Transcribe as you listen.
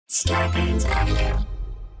Scarpins Avenue.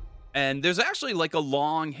 And there's actually like a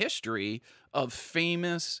long history of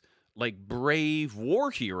famous, like brave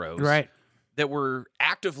war heroes that were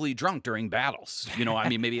actively drunk during battles. You know, I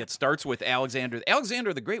mean, maybe it starts with Alexander.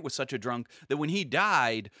 Alexander the Great was such a drunk that when he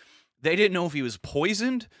died, they didn't know if he was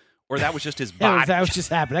poisoned or that was just his body. That was just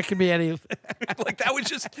happened. That could be any. Like that was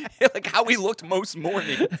just like how he looked most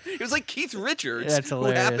morning. It was like Keith Richards, who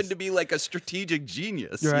happened to be like a strategic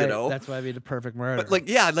genius. Right. You know, that's why I made the perfect murder. but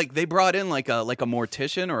like they brought in like a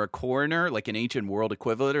mortician or a coroner, like an ancient world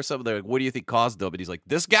equivalent or something. They're like, what do you think caused it? But he's like,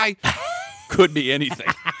 this guy could be anything.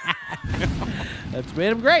 That's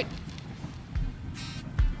made him great.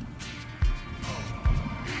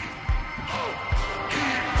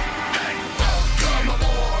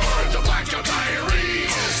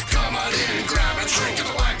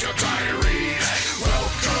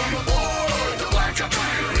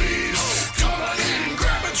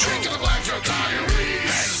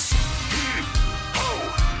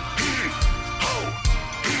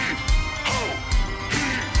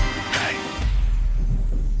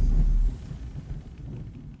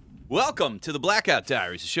 Welcome to the Blackout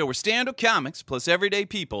Diaries, a show where stand-up comics plus everyday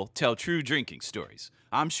people tell true drinking stories.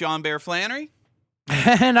 I'm Sean Bear Flannery.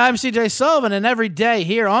 And I'm CJ Sullivan, and every day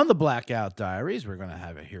here on the Blackout Diaries, we're going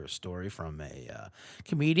to hear a story from a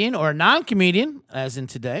comedian or a non-comedian, as in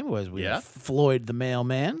today, we have Floyd the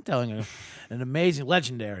Mailman telling an amazing,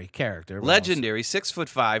 legendary character. Legendary,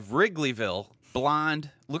 6'5", Wrigleyville, blonde,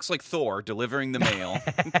 looks like Thor delivering the mail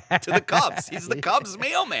to the Cubs. He's the Cubs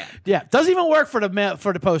mailman. Yeah, doesn't even work for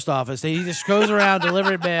the post office. He just goes around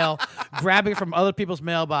delivering mail, grabbing from other people's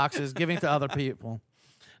mailboxes, giving to other people.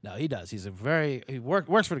 No, he does. He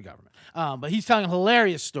works for the government. But he's telling a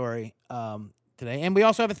hilarious story today. And we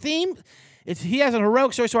also have a theme. He has a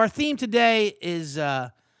heroic story. So our theme today is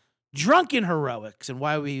drunken heroics and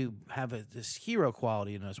why we have this hero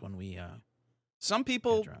quality in us when we Some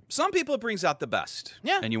people it brings out the best.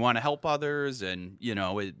 Yeah. And you want to help others, and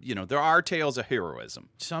there are tales of heroism.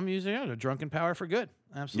 Some use the drunken power for good.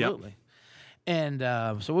 Absolutely. Yep.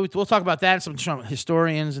 And so we'll talk about that and some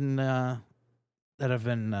historians and that have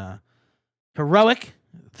been heroic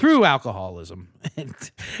through alcoholism and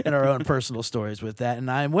our own personal stories with that. And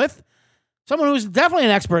I'm with someone who's definitely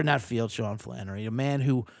an expert in that field, Sean Flannery, a man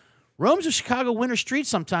who roams the Chicago winter streets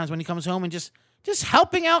sometimes when he comes home and just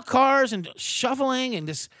helping out cars and shuffling and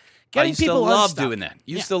just getting people unstuck. I used to love doing that.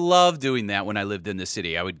 Used to love doing that when I lived in the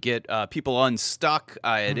city. I would get people unstuck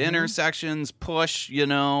at intersections, push,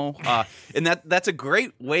 and that's a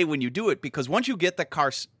great way when you do it, because once you get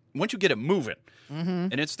it moving,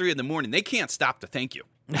 and it's 3 a.m, they can't stop to thank you.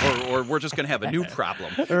 Or we're just going to have a new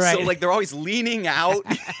problem. Right. So, they're always leaning out,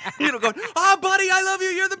 going, oh, buddy, I love you.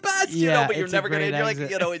 You're the best. But you're never going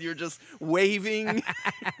to, and you're just waving. And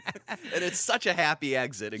it's such a happy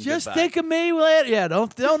exit. And just goodbye. think of me. Yeah,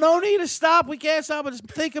 no need to stop. We can't stop, but just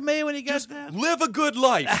think of me when you get that. Live a good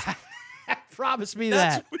life. Promise me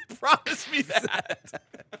that. Promise me that.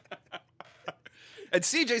 And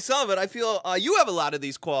CJ Sullivan, I feel you have a lot of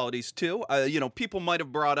these qualities too. People might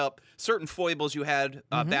have brought up certain foibles you had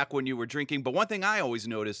back when you were drinking, but one thing I always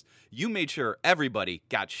noticed, you made sure everybody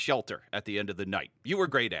got shelter at the end of the night. You were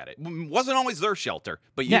great at it. It wasn't always their shelter,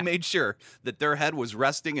 but you made sure that their head was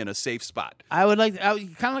resting in a safe spot. I would kind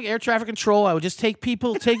of like air traffic control. I would just take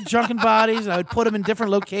drunken bodies, and I would put them in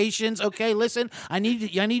different locations. Okay, listen, I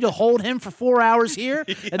need to hold him for 4 hours here,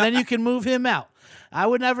 and then you can move him out. I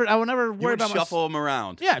would never worry about shuffle them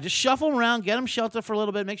around. Yeah, just shuffle them around, get them shelter for a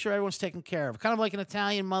little bit, make sure everyone's taken care of. Kind of like an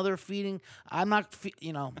Italian mother feeding. I'm not,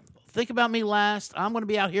 think about me last. I'm going to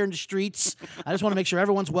be out here in the streets. I just want to make sure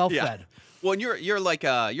everyone's well fed. Well, and you're like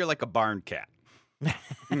a barn cat.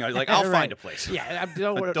 I'll find a place. Yeah,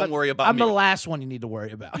 don't worry about me. I'm the last one you need to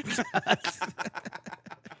worry about.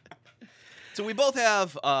 So we both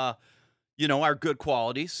have our good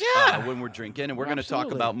qualities when we're drinking, and we're going to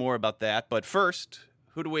talk about more about that. But first,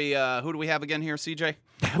 who do we have again here, CJ?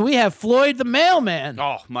 We have Floyd the Mailman.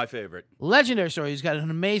 Oh, my favorite. Legendary story. He's got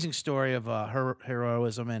an amazing story of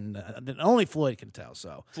heroism, and that only Floyd can tell.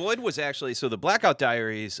 So Floyd was actually the Blackout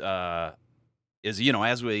Diaries is as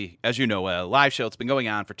you know a live show. It's been going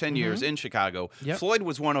on for 10 years in Chicago. Yep. Floyd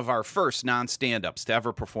was one of our first non-stand-ups to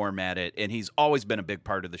ever perform at it, and he's always been a big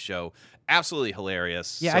part of the show. Absolutely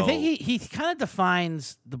hilarious. Yeah, I think he kind of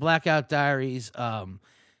defines the Blackout Diaries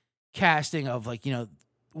casting of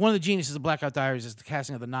one of the geniuses of Blackout Diaries is the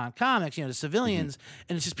casting of the non-comics, the civilians,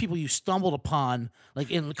 and it's just people you stumbled upon,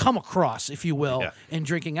 and come across, if you will, in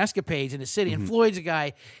drinking escapades in the city. And Floyd's a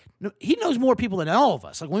guy. he knows more people than all of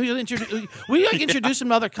us. Like when we introduce him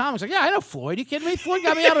to other comics, like, yeah, I know Floyd. You kidding me? Floyd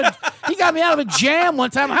got me out of a jam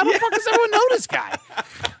one time. How the fuck does everyone know this guy?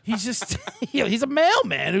 He's just, he's a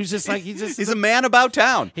mailman who's just like he's a man about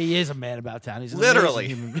town. He is a man about town. He's an literally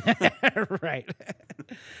human. Right.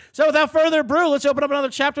 So without further ado, let's open up another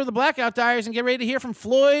chapter of the Blackout Diaries and get ready to hear from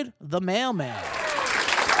Floyd the Mailman.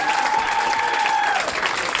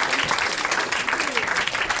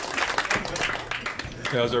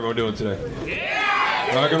 How's everyone doing today?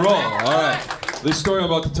 Yeah! Rock and roll. All right. This story I'm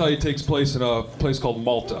about to tell you takes place in a place called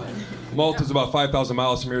Malta. Malta is about 5,000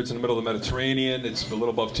 miles from here. It's in the middle of the Mediterranean. It's a little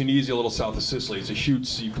above Tunisia, a little south of Sicily. It's a huge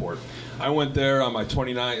seaport. I went there on my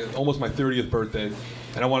 29th, almost my 30th birthday,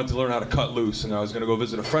 and I wanted to learn how to cut loose. And I was going to go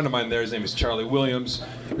visit a friend of mine there. His name is Charlie Williams.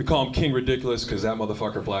 We call him King Ridiculous because that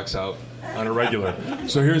motherfucker blacks out on a regular.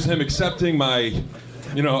 So here's him accepting my,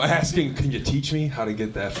 asking, can you teach me how to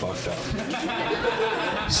get that fucked up?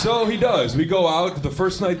 So he does. We go out the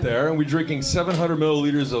first night there, and we're drinking 700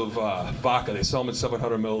 milliliters of vodka. They sell them at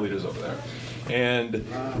 700 milliliters over there. And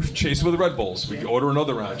we chase it with Red Bulls. We order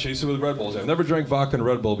another round, chase it with Red Bulls. I've never drank vodka and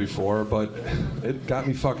Red Bull before, but it got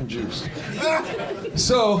me fucking juiced.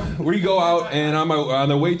 So we go out, and on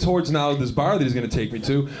the way towards now this bar that he's going to take me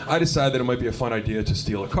to, I decide that it might be a fun idea to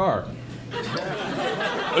steal a car.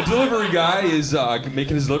 A delivery guy is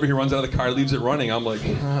making his delivery. He runs out of the car, leaves it running. I'm like,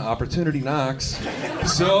 opportunity knocks.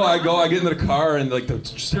 So I get into the car, and like the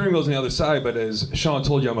steering wheel's on the other side. But as Sean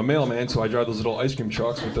told you, I'm a mailman, so I drive those little ice cream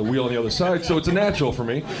trucks with the wheel on the other side. So it's a natural for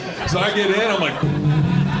me. So I get in, I'm like,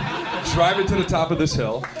 drive it to the top of this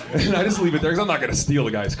hill, and I just leave it there because I'm not gonna steal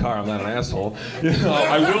the guy's car. I'm not an asshole.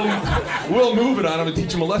 I will move it on him and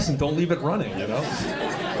teach him a lesson. Don't leave it running.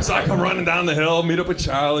 So I come running down the hill, meet up with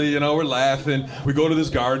Charlie, we're laughing. We go to this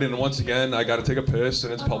garden, and once again, I gotta take a piss,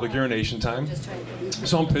 and it's public urination time.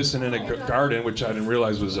 So I'm pissing in a garden, which I didn't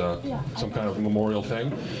realize was some kind of memorial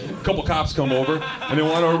thing. A couple cops come over, and they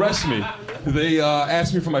want to arrest me. They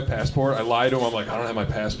ask me for my passport. I lie to them. I'm like, I don't have my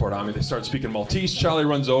passport on me. They start speaking Maltese. Charlie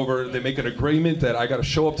runs over. They make an agreement that I got to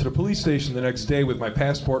show up to the police station the next day with my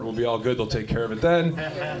passport. We'll be all good. They'll take care of it then.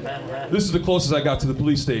 This is the closest I got to the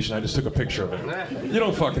police station. I just took a picture of it. You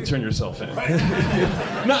don't fucking turn yourself in.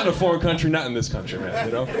 Not in a foreign country, not in this country, man,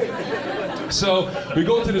 So we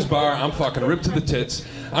go to this bar. I'm fucking ripped to the tits.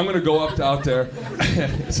 I'm going to go out there.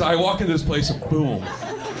 So I walk into this place, and boom,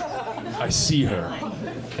 I see her.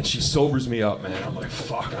 And she sobers me up, man. I'm like,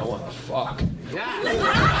 fuck, I want to fuck. So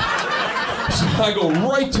I go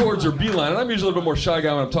right towards her beeline, and I'm usually a little bit more shy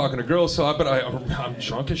guy when I'm talking to girls, but I'm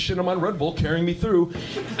drunk as shit. I'm on Red Bull, carrying me through.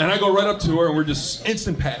 And I go right up to her, and we're just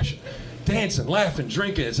instant passion. Dancing, laughing,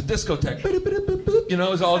 drinking. It's a discotheque.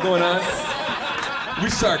 It's all going on. We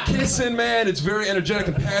start kissing, man. It's very energetic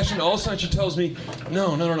and passionate. All of a sudden, she tells me,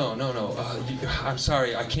 no. I'm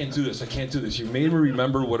sorry, I can't do this. You made me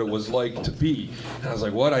remember what it was like to be. And I was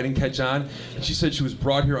like, what? I didn't catch on. And she said she was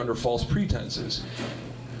brought here under false pretenses.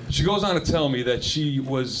 She goes on to tell me that she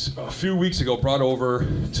was, a few weeks ago, brought over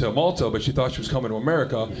to Malta, but she thought she was coming to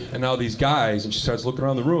America. And now these guys, and she starts looking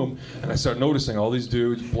around the room, and I start noticing all these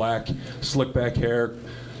dudes, black, slick back hair,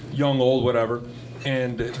 young, old, whatever.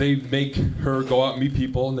 And they make her go out and meet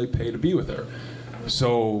people, and they pay to be with her.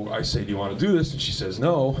 So I say, do you want to do this? And she says,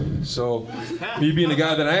 no. So me being the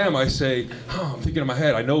guy that I am, I say, I'm thinking in my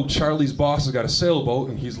head, I know Charlie's boss has got a sailboat,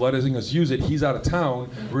 and he's letting us use it. He's out of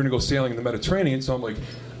town. We're going to go sailing in the Mediterranean. So I'm like,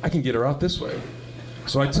 I can get her out this way.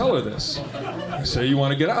 So I tell her this. I say, you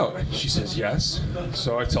want to get out? She says, yes.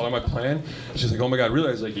 So I tell her my plan. She's like, oh my God, really?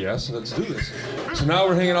 I was like, yes, let's do this. So now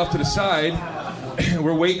we're hanging off to the side.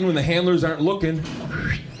 We're waiting when the handlers aren't looking.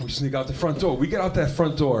 We sneak out the front door. We get out that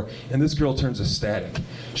front door, and this girl turns ecstatic.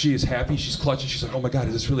 She is happy. She's clutching. She's like, oh my God,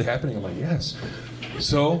 is this really happening? I'm like, yes.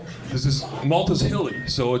 So Malta's hilly.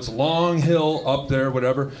 So it's long hill up there,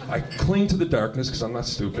 whatever. I cling to the darkness because I'm not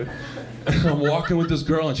stupid. And I'm walking with this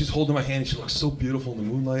girl, and she's holding my hand, and she looks so beautiful in the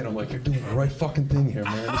moonlight. And I'm like, you're doing the right fucking thing here,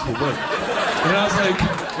 man. This will work. And I was like,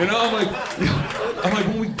 I'm like,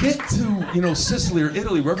 when we get to, Sicily or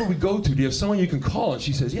Italy, wherever we go to, do you have someone you can call? And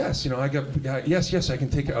she says, yes. Yes, I can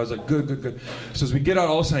take it. I was like, good. So as we get out,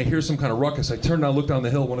 all of a sudden I hear some kind of ruckus. I turn and I look down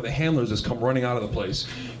the hill. One of the handlers has come running out of the place.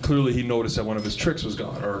 Clearly he noticed that one of his tricks was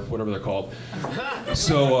gone, or whatever they're called.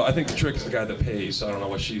 So I think the trick is the guy that pays. So I don't know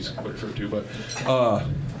what she's referred to, but all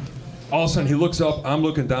of a sudden he looks up. I'm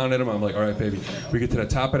looking down at him. I'm like, all right, baby. We get to the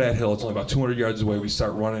top of that hill. It's only about 200 yards away. We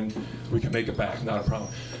start running. We can make it back. Not a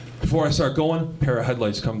problem. Before I start going, a pair of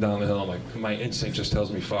headlights come down the hill. I'm like, my instinct just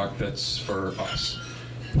tells me, fuck, that's for us.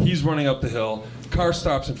 He's running up the hill. Car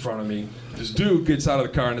stops in front of me. This dude gets out of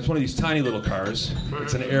the car, and it's one of these tiny little cars.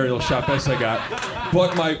 It's an aerial shot best I got.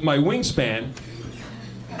 But my wingspan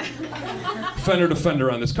fender to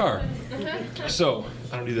fender on this car. So,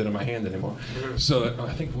 I don't need that in my hand anymore. So,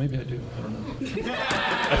 I think maybe I do. I don't know.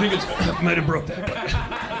 I think I might have broke that.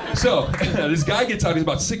 But. So, this guy gets out. He's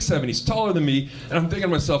about 6'7". He's taller than me. And I'm thinking to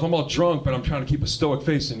myself, I'm all drunk, but I'm trying to keep a stoic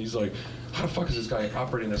face. And he's like, how the fuck is this guy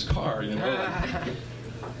operating this car? You know?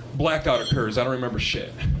 Blackout occurs. I don't remember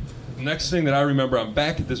shit. Next thing that I remember, I'm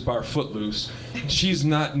back at this bar, Footloose. She's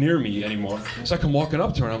not near me anymore. So I come walking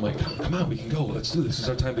up to her, and I'm like, come on, we can go. Let's do this. This is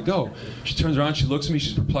our time to go. She turns around, she looks at me,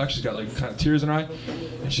 she's perplexed. She's got like kind of tears in her eye.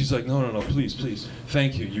 And she's like, no, please, please.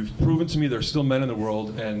 Thank you. You've proven to me there's still men in the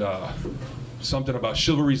world, and something about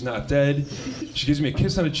chivalry's not dead. She gives me a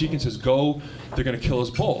kiss on the cheek and says, go, they're going to kill us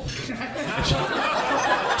both. And she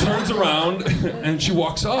turns around, and she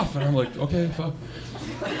walks off. And I'm like, okay, fuck.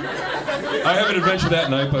 I have an adventure that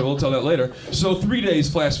night, but we'll tell that later. So 3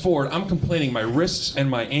 days fast forward, I'm complaining my wrists and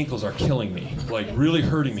my ankles are killing me, like really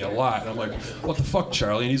hurting me a lot. And I'm like, what the fuck,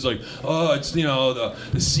 Charlie? And he's like, oh, it's, you know,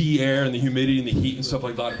 the sea air and the humidity and the heat and stuff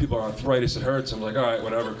like that. A lot of people are arthritis, it hurts. I'm like, all right,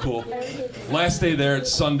 whatever, cool. Last day there,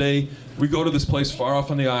 it's Sunday. We go to this place far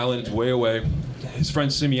off on the island, it's way away. His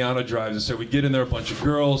friend Simiano drives us. So we get in there, a bunch of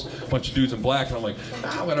girls, a bunch of dudes in black, and I'm like,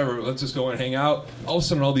 whatever, let's just go and hang out. All of a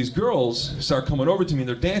sudden, all these girls start coming over to me, and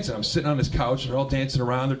they're dancing. I'm sitting on this couch, and they're all dancing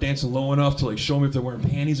around. They're dancing low enough to like show me if they're wearing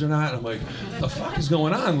panties or not. And I'm like, what the fuck is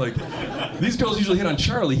going on? Like, these girls usually hit on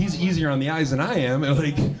Charlie. He's easier on the eyes than I am. And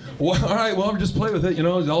like, well, all right, well, I'm just play with it, you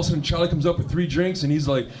know. And all of a sudden, Charlie comes up with 3 drinks, and he's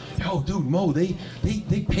like, yo, dude, Mo, they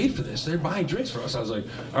paid for this. They're buying drinks for us. I was like,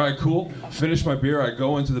 all right, cool. Finish my beer. I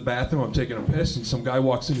go into the bathroom. I'm taking a piss, and some guy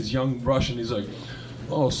walks in, this young Russian. He's like,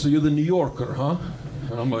 oh, so you're the New Yorker, huh?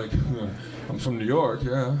 And I'm like, I'm from New York,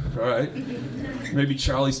 yeah, all right. Maybe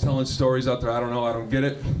Charlie's telling stories out there. I don't know. I don't get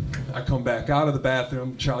it. I come back out of the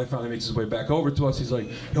bathroom. Charlie finally makes his way back over to us. He's like,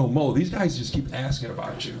 yo, Mo, these guys just keep asking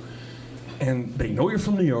about you. And they know you're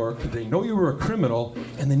from New York. They know you were a criminal.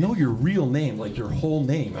 And they know your real name, like your whole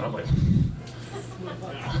name. And I'm like,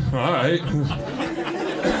 all right.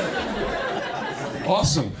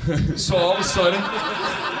 Awesome. So all of a sudden,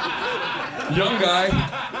 young guy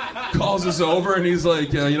calls us over and he's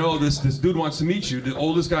like, you know, this dude wants to meet you, the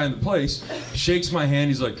oldest guy in the place. Shakes my hand.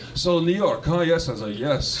 He's like, so New York, huh? Yes. I was like,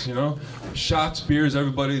 yes. You know, shots, beers,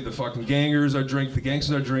 everybody, the fucking gangsters are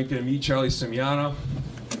drinking. Meet Charlie Simiano.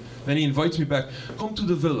 Then he invites me back. Come to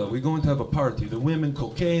the villa. We're going to have a party. The women,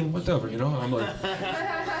 cocaine, whatever. You know. I'm like,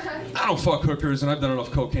 I don't fuck hookers, and I've done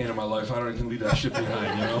enough cocaine in my life. I can leave that shit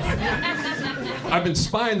behind, you know? I've been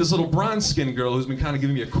spying this little bronze-skinned girl who's been kind of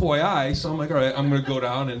giving me a coy eye, so I'm like, all right, I'm going to go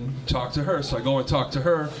down and talk to her. So I go and talk to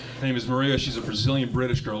her. Her name is Maria. She's a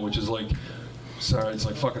Brazilian-British girl, which is like, sorry, it's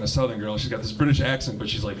like fucking a Southern girl. She's got this British accent, but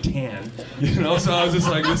she's like tan, you know? So I was just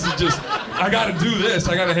like, this is just, I gotta do this.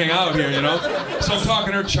 I gotta hang out here, you know? So I'm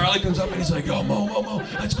talking to her. Charlie comes up and he's like, yo, Mo,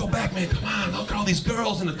 let's go back, man. Come on, look at all these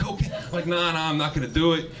girls and the cocaine. I'm like, nah, I'm not gonna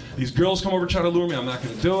do it. These girls come over, try to lure me. I'm not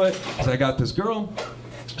gonna do it. So I got this girl.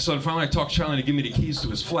 So finally I talked Charlie to give me the keys to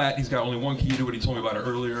his flat. He's got only one key to it. He told me about it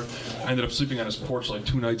earlier. I ended up sleeping on his porch like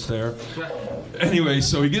 2 nights there. Anyway,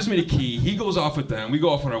 so he gives me the key. He goes off with them. We go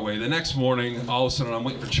off on our way. The next morning, all of a sudden I'm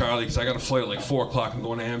waiting for Charlie because I got a flight at like 4 o'clock. I'm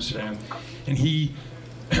going to Amsterdam. And he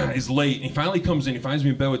is late. And he finally comes in. He finds me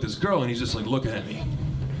in bed with this girl and he's just like looking at me.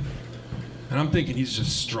 And I'm thinking he's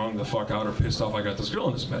just strung the fuck out or pissed off I got this girl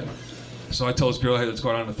in this bed. So I tell this girl, hey, let's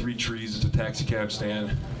go down to 3 Trees. It's a taxi cab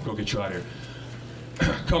stand. Go get you out of here.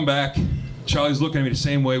 Come back. Charlie's looking at me the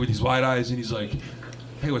same way with these wide eyes, and he's like,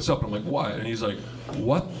 hey, what's up? And I'm like, what? And he's like,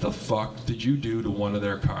 what the fuck did you do to one of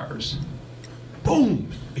their cars? Boom!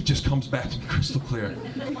 It just comes back to me crystal clear.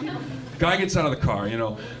 Guy gets out of the car, you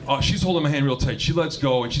know. She's holding my hand real tight. She lets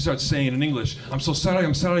go, and she starts saying in English, I'm so sorry,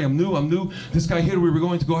 I'm new. This guy here, we were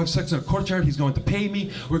going to go have sex in a courtyard. He's going to pay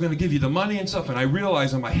me. We're going to give you the money and stuff. And I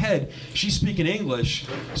realize in my head, she's speaking English,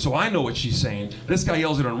 so I know what she's saying. This guy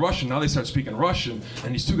yells it in Russian. Now they start speaking Russian,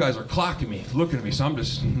 and these 2 guys are clocking me, looking at me. So I'm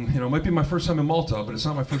just, you know, it might be my first time in Malta, but it's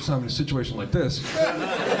not my first time in a situation like this.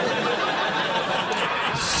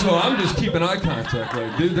 So I'm just keeping eye contact,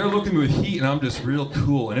 like they're looking at me with heat, and I'm just real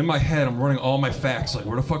cool. And in my head, I'm running all my facts, like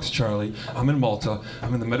where the fuck's Charlie? I'm in Malta.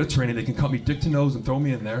 I'm in the Mediterranean. They can cut me dick to nose and throw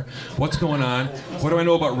me in there. What's going on? What do I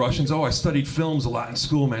know about Russians? Oh, I studied films a lot in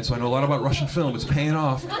school, man. So I know a lot about Russian film. It's paying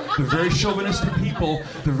off. They're very chauvinistic people.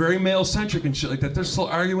 They're very male-centric and shit like that. They're still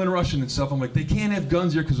arguing Russian and stuff. I'm like, they can't have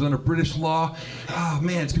guns here because we're under British law. Oh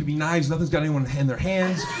man, it's gonna be knives. Nothing's got anyone in their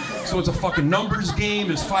hands. So it's a fucking numbers game.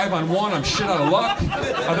 It's 5-on-1. I'm shit out of luck.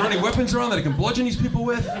 Are there any weapons around that I can bludgeon these people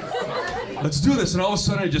with? Let's do this. And all of a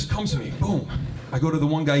sudden it just comes to me. Boom. I go to the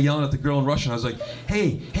one guy yelling at the girl in Russian. I was like,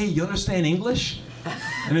 hey, you understand English?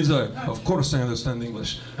 And he's like, of course I understand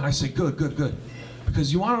English. And I say, good.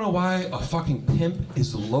 Because you want to know why a fucking pimp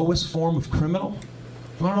is the lowest form of criminal?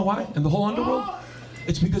 You want to know why? In the whole underworld?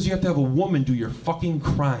 It's because you have to have a woman do your fucking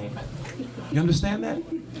crime. You understand that?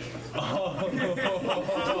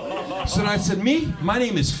 So then I said, my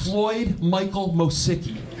name is Floyd Michael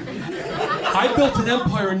Mosicki. I built an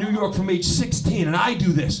empire in New York from age 16, and I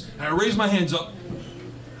do this. And I raise my hands up,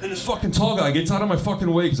 and this fucking tall guy gets out of my fucking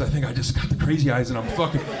way because I think I just got the crazy eyes and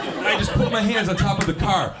I just put my hands on top of the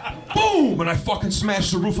car. Boom! And I fucking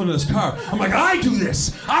smashed the roof into this car. I'm like, I do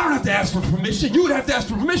this. I don't have to ask for permission. You would have to ask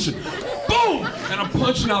for permission. Boom! And I'm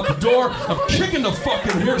punching out the door. I'm kicking the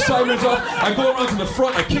fucking rear side mirrors off. I go around to the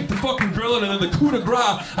front. I kick the fucking grill in, and then the coup de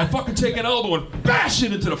grace, I fucking take an elbow and bash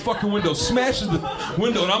it into the fucking window. Smashes the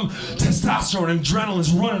window, and I'm testosterone and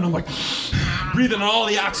adrenaline's running. I'm like, breathing all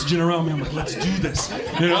the oxygen around me. I'm like, let's do this.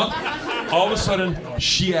 You know? All of a sudden,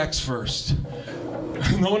 she acts first.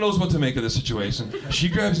 No one knows what to make of this situation. She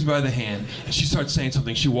grabs me by the hand, and she starts saying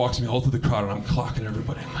something. She walks me all through the crowd, and I'm clocking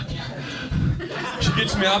everybody. I'm like, yeah. She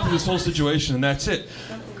gets me out of this whole situation, and that's it.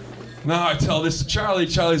 Now I tell this to Charlie.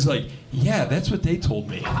 Charlie's like, yeah, that's what they told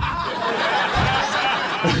me. And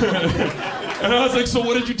I was like, so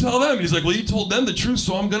what did you tell them? And he's like, well, you told them the truth,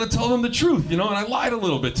 so I'm going to tell them the truth, you know? And I lied a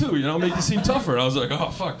little bit, too, you know, make you seem tougher. And I was like, oh,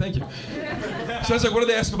 fuck, thank you. So I was like, what did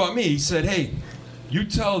they ask about me? He said, hey, you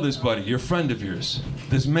tell this buddy, your friend of yours,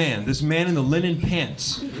 this man in the linen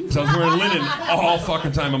pants. Because I was wearing linen all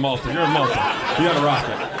fucking time in Malta. You're in Malta. You gotta rock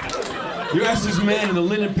it. You ask this man in the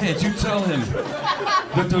linen pants, you tell him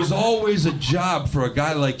that there's always a job for a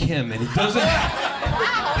guy like him, and he doesn't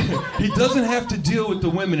have to deal with the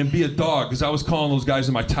women and be a dog, because I was calling those guys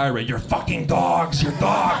in my tirade, you're fucking dogs, you're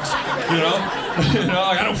dogs, you know? You know,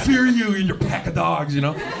 like, I don't fear you and your pack of dogs, you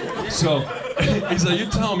know? So he's like, you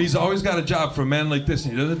tell him he's always got a job for a man like this,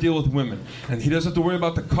 and he doesn't deal with women, and he doesn't have to worry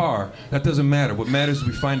about the car. That doesn't matter. What matters is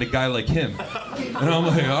we find a guy like him. And I'm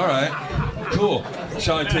like, all right, cool.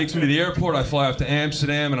 Charlie takes me to the airport. I fly off to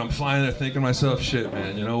Amsterdam, and I'm flying there thinking to myself, shit,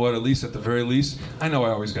 man, you know what? At least, at the very least, I know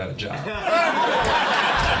I always got a job.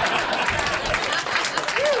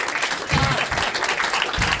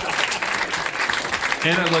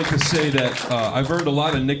 And I'd like to say that I've earned a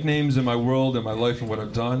lot of nicknames in my world and my life and what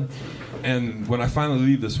I've done. And when I finally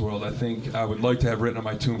leave this world, I think I would like to have written on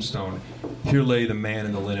my tombstone, here lay the man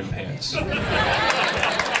in the linen pants.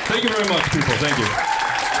 Thank you very much, people. Thank you.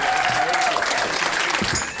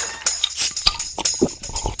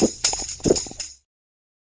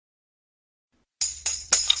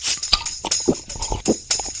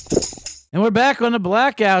 And we're back on the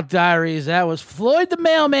Blackout Diaries. That was Floyd the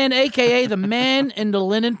Mailman, a.k.a. the man in the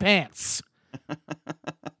linen pants.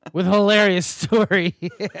 With a hilarious story.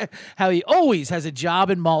 How he always has a job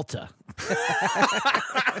in Malta.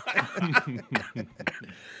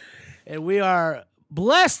 And we are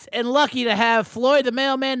blessed and lucky to have Floyd the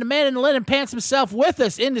Mailman, the man in the linen pants himself, with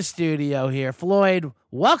us in the studio here. Floyd,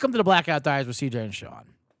 welcome to the Blackout Diaries with CJ and Sean.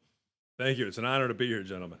 Thank you. It's an honor to be here,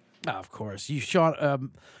 gentlemen. Oh, of course. You,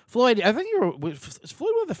 Sean, Floyd, I think is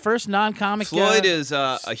Floyd one of the first non-comic Floyd is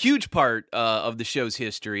a huge part of the show's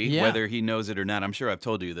history, yeah. Whether he knows it or not. I'm sure I've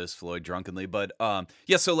told you this, Floyd, drunkenly. But,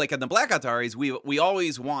 yeah, so like in the Blackout Diaries, we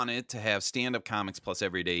always wanted to have stand-up comics plus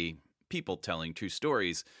everyday people telling true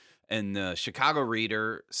stories. And the Chicago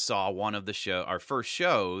Reader saw one of our first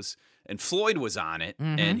shows, and Floyd was on it,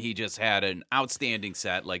 and he just had an outstanding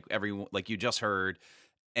set, like you just heard.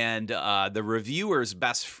 And the reviewer's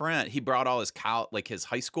best friend, he brought all his his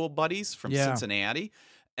high school buddies from Cincinnati,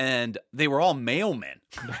 and they were all mailmen.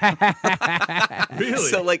 Really?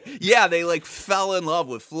 So they fell in love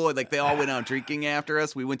with Floyd. Like they all went out drinking after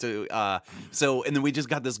us. We went to and then we just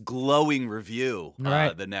got this glowing review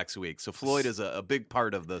the next week. So Floyd is a big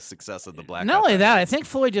part of the success of the Blackout. Not only that, I think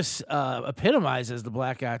Floyd just epitomizes the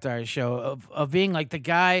Blackout Diaries show of being like the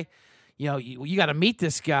guy. You know, you got to meet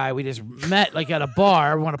this guy. We just met like at a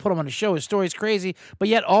bar. We want to put him on the show. His story's crazy, but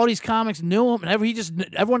yet all these comics knew him, and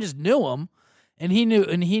everyone just knew him, and he knew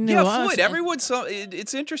yeah, us. Floyd. Everyone saw.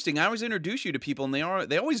 It's interesting. I always introduce you to people, and they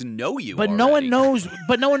always know you. But already. no one knows.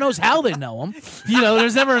 But no one knows how they know him. You know,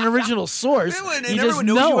 there's never an original source. And everyone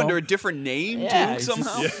knows you under a different name too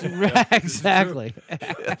somehow. Exactly.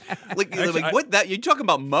 like what that you talking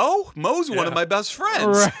about? Mo? Mo's one of my best friends.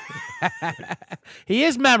 Right. He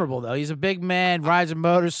is memorable, though. He's a big man, rides a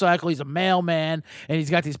motorcycle. He's a mailman, and he's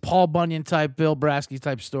got these Paul Bunyan type, Bill Brasky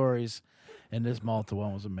type stories. And this Malta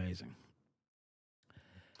one was amazing.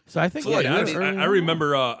 So I think Floyd, I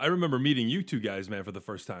remember meeting you two guys, man, for the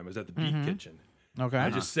first time. I was at the Beat Kitchen. Okay.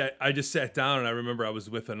 I just sat down, and I remember I was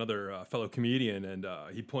with another fellow comedian, and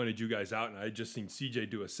he pointed you guys out, and I had just seen CJ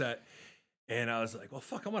do a set. And I was like, well,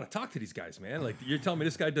 fuck, I want to talk to these guys, man. Like, you're telling me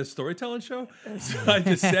this guy does a storytelling show? So I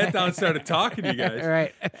just sat down and started talking to you guys.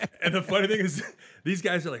 Right. And the funny thing is, these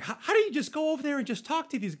guys are like, how do you just go over there and just talk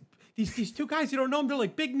to these two guys? You don't know them. They're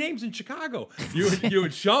like big names in Chicago. You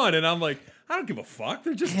and Sean. And I'm like, I don't give a fuck.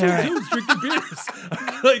 They're just two dudes drinking beers.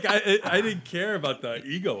 Like, I didn't care about the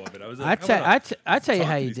ego of it. I was like, I tell you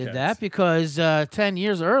how you did that, because 10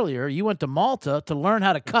 years earlier you went to Malta to learn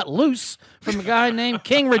how to cut loose from a guy named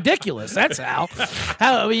King Ridiculous. That's how.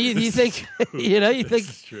 I mean, you think you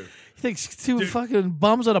think two fucking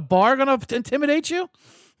bums at a bar gonna intimidate you?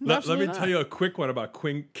 Let me tell you a quick one about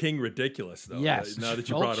King Ridiculous, though. Yes. Now that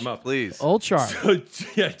you brought him up, please. Old Charlie. So,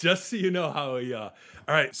 yeah, just so you know how he.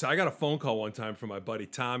 All right, so I got a phone call one time from my buddy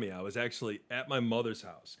Tommy. I was actually at my mother's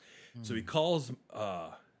house. So he calls,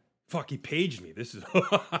 he paged me. This is,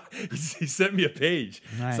 he sent me a page.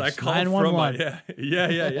 Nice. So I called 911. from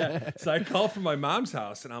yeah. So I called from my mom's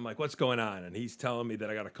house, and I'm like, what's going on? And he's telling me that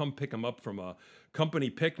I got to come pick him up from a company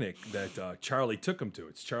picnic that Charlie took him to.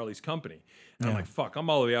 It's Charlie's company. And I'm like, fuck, I'm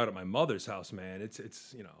all the way out at my mother's house, man.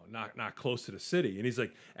 It's not close to the city. And he's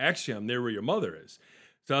like, actually, I'm near where your mother is.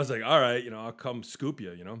 So I was like, all right, I'll come scoop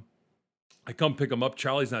you, I come pick him up.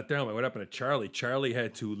 Charlie's not there. I'm like, what happened to Charlie? Charlie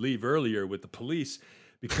had to leave earlier with the police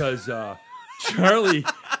because Charlie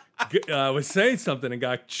was saying something and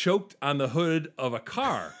got choked on the hood of a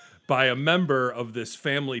car by a member of this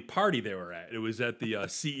family party they were at. It was at the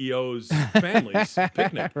CEO's family's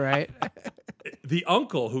picnic. Right. The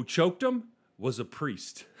uncle who choked him was a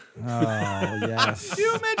priest. Oh, yes. Can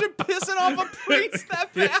you imagine pissing off a priest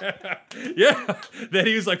that bad? Yeah. Then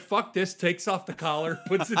he was like, fuck this, takes off the collar,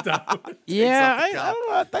 puts it down. Yeah, I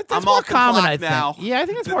don't know. That's I'm more off the common, block I think. now. Yeah, I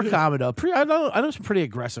think it's more common, though. I know some pretty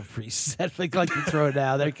aggressive priests that like to throw it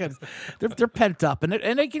down. They're pent up, and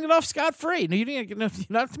they can get off scot-free. No,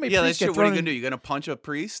 not too many Yeah, priests that's true. get What are thrown you going in. to do? You're going to punch a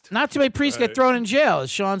priest? Not too many priests get thrown in jail,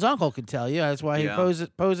 as Sean's uncle can tell you. That's why he Yeah.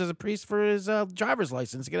 posed as a priest for his driver's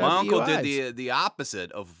license to get My out of uncle DUIs. did the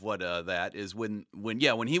opposite of what that is when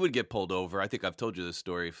he would get pulled over. I think I've told you this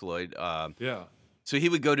story, Floyd. Yeah. So he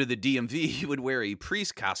would go to the DMV. He would wear a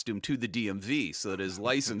priest costume to the DMV so that his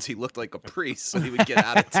license, he looked like a priest, so he would get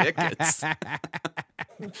out of tickets.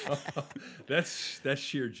 That's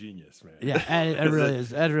sheer genius, man. Yeah, and it really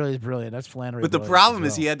is. That really is brilliant. That's Flannery. But the Williams problem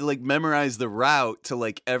as is he well. had to memorize the route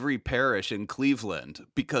to every parish in Cleveland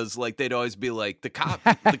because they'd always be like the cops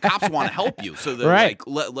want to help you, so they're Right.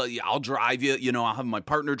 I'll drive you. I'll have my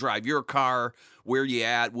partner drive your car. Where you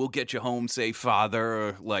at? We'll get you home safe,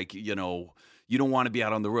 Father. You don't want to be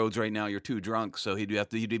out on the roads right now. You're too drunk. So he'd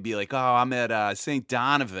be like, oh, I'm at St.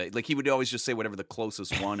 Donovan. He would always just say whatever the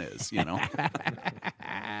closest one is. That's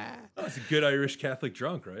a good Irish Catholic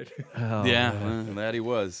drunk, right? Oh, Yeah, that he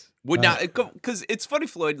was. Because it's funny,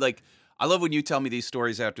 Floyd. I love when you tell me these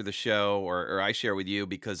stories after the show, or I share with you,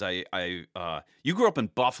 because you grew up in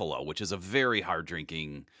Buffalo, which is a very hard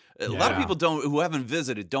drinking. A lot of people who haven't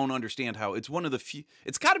visited don't understand how it's one of the few.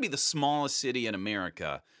 It's got to be the smallest city in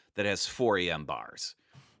America that has 4 a.m. bars.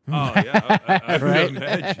 Oh yeah, I Right? would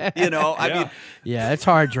imagine. I mean, Yeah, it's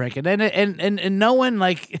hard drinking, and no one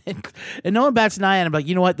and no one bats an eye at them. Like,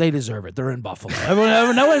 you know what? They deserve it. They're in Buffalo.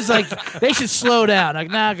 No one's like, they should slow down.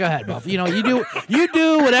 Like, nah, go ahead, Buffalo. You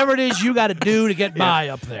do whatever it is you got to do to get by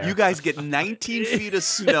up there. you guys get 19 feet of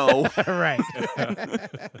snow. Right.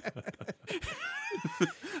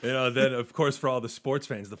 Then of course for all the sports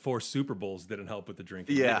fans, the 4 Super Bowls didn't help with the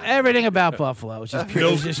drinking. Yeah. Everything about Buffalo is just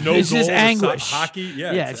pure. It's just goals, anguish. hockey.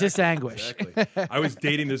 Yeah, Yeah, it's just anguish. Exactly. I was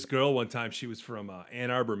dating this girl one time. She was from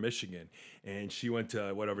Ann Arbor, Michigan, and she went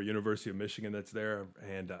to University of Michigan that's there.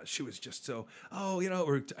 And she was just so, I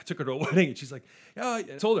took her to a wedding, and she's like, I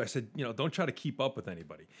told her, I said, don't try to keep up with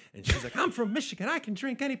anybody. And she's like, I'm from Michigan. I can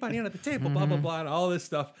drink anybody under the table, blah, blah, blah, and all this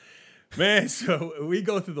stuff. Man, so we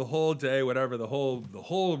go through the whole day, whatever, the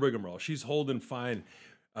whole rigmarole. She's holding fine.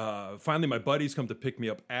 Finally, my buddies come to pick me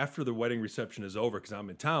up after the wedding reception is over because I'm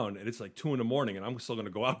in town, and it's 2 a.m, and I'm still going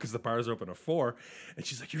to go out because the bars are open at 4. And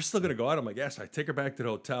she's like, you're still going to go out? I'm like, yes. I take her back to the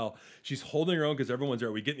hotel. She's holding her own because everyone's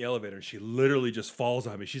there. We get in the elevator, and she literally just falls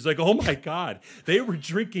on me. She's like, oh, my God. They were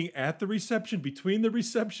drinking at the reception, between the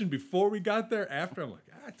reception, before we got there, after. I'm like,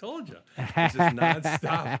 I told you. It's just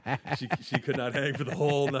nonstop. She could not hang for the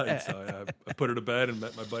whole night, so I put her to bed and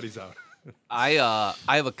met my buddies out. I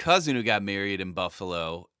have a cousin who got married in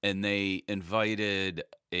Buffalo, and they invited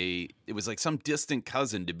it was some distant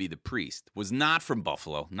cousin to be the priest. Was not from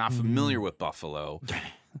Buffalo, not familiar with Buffalo.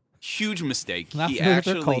 Huge mistake. Not familiar with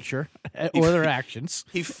their culture or their actions.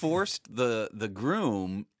 He forced the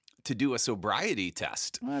groom to do a sobriety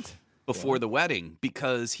test. What? before the wedding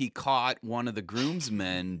because he caught one of the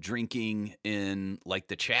groomsmen drinking in like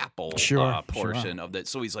the chapel portion of that.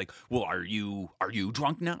 So he's like, "Well, are you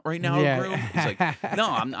drunk now right now, groom?" He's like, "No,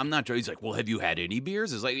 I'm not drunk." He's like, "Well, have you had any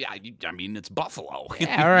beers?" He's like, "Yeah, I mean, it's Buffalo.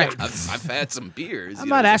 Yeah, all right. I've had some beers." I'm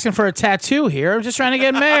not asking for a tattoo here. I'm just trying to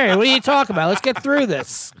get married. What are you talking about? Let's get through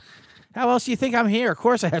this. How else do you think I'm here? Of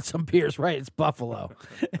course I had some beers, right? It's Buffalo.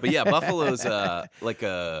 But yeah, Buffalo's like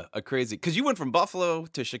a crazy, because you went from Buffalo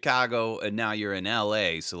to Chicago and now you're in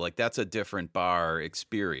L.A., so like that's a different bar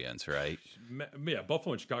experience, right? Yeah,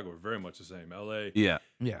 Buffalo and Chicago are very much the same. L.A. Yeah.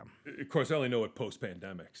 Of course, I only know it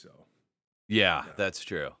post-pandemic, so. Yeah, that's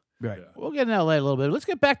true. Right. Yeah. We'll get in L.A. a little bit. Let's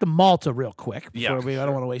get back to Malta real quick. I don't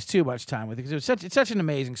want to waste too much time with it because it's such an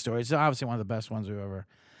amazing story. It's obviously one of the best ones we've ever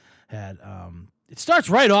had. It starts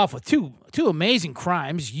right off with two amazing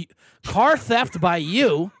crimes: car theft by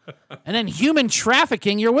you, and then human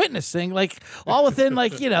trafficking you're witnessing. Like all within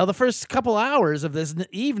the first couple hours of this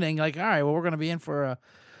evening. Like, all right, well, we're gonna be in for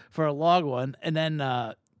a log one, and then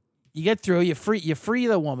you get through. You free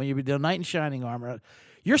the woman. You do a knight in shining armor.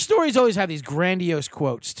 Your stories always have these grandiose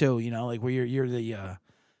quotes too. Like where you're the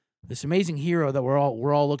this amazing hero that we're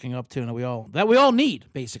all looking up to, and that we all need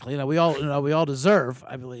basically, that we all deserve.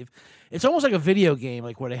 I believe. It's almost like a video game,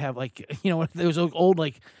 like where they have those old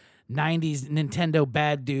 90s Nintendo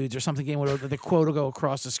bad dudes or something game where the quote will go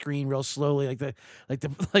across the screen real slowly, like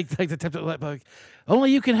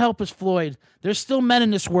only you can help us, Floyd. There's still men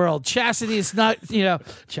in this world. Chastity is not,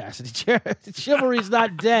 chivalry is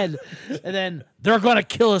not dead. And then they're gonna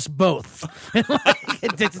kill us both.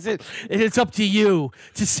 It's up to you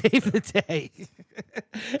to save the day.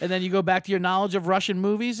 And then you go back to your knowledge of Russian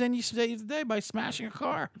movies and you save the day by smashing a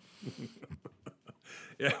car.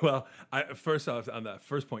 Yeah, well, first off, on that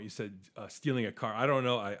first point, you said stealing a car. I don't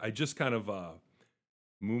know. I just kind of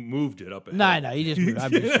moved it up ahead. No, you just moved.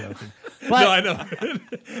 I'm just joking. But, no, I know.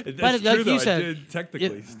 That's like true, though. you said, I did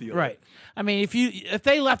technically steal right. it. I mean, if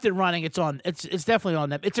they left it running, it's definitely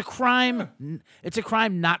on them. It's a crime. It's a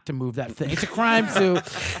crime not to move that thing. It's a crime to.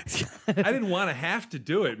 I didn't want to have to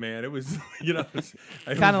do it, man. It was,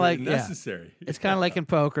 kind of like necessary. Yeah. It's kind of like in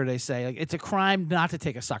poker. They say it's a crime not to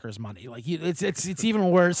take a sucker's money. Like it's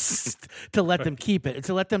even worse to let them keep it. It's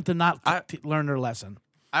to let them to not learn their lesson.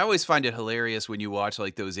 I always find it hilarious when you watch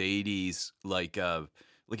like those 80s, like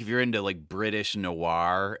if you're into like British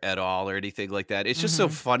noir at all or anything like that. It's just so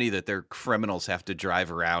funny that their criminals have to drive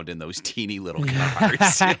around in those teeny little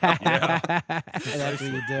cars. That's what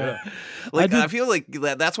you do. Yeah. Like I feel like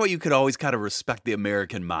that's why you could always kind of respect the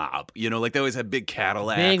American mob. Like they always have big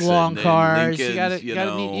Cadillacs, big long cars. Lincolns, you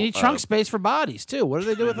need trunk space for bodies too. What do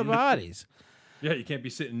they do with the bodies? Yeah, you can't be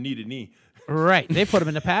sitting knee to knee. Right. They put him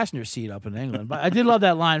in the passenger seat up in England. But I did love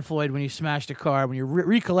that line, Floyd, when you smashed a car, when you're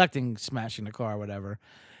recollecting smashing the car or whatever.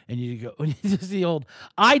 And you go, when you just the old,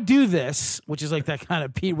 I do this, which is like that kind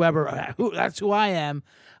of Pete Weber, that's who I am.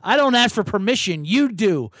 I don't ask for permission. You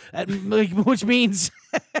do. Which means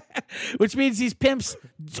these pimps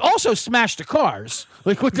also smash the cars,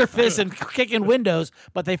 like with their fists and kicking windows,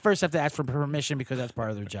 but they first have to ask for permission because that's part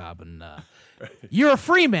of their job. And you're a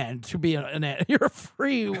free man to be you're a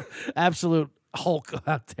free absolute Hulk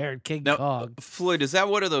out there, King Kong. Floyd, is that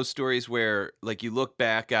one of those stories where like you look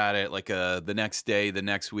back at it like the next day, the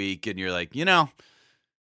next week, and you're like,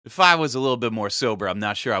 if I was a little bit more sober, I'm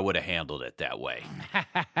not sure I would have handled it that way.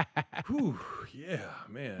 Whew, yeah,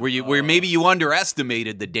 man. Where maybe you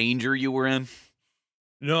underestimated the danger you were in?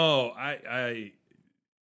 No, I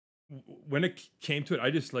when it came to it,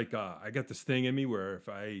 I just I got this thing in me where if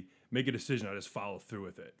I make a decision, I just follow through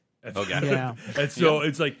with it. Okay. Yeah. And so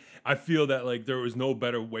it's like I feel that like there was no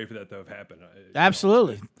better way for that to have happened.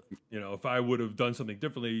 Absolutely. If I would have done something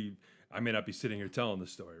differently, I may not be sitting here telling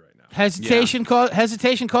this story right now.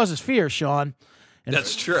 Hesitation causes fear, Sean. And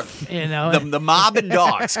that's true. The mob and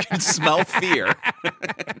dogs can smell fear,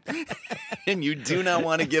 and you do not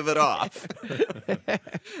want to give it off.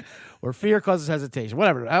 Or fear causes hesitation.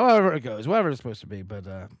 However it goes, whatever it's supposed to be. But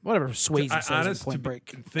whatever Swayze says in Point Break.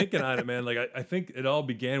 Thinking on it, man, like I think it all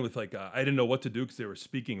began with I didn't know what to do because they were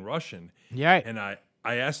speaking Russian. Yeah. And I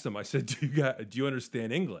asked them. I said, "Do you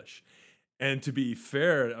understand English?" And to be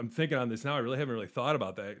fair, I'm thinking on this now. I really haven't thought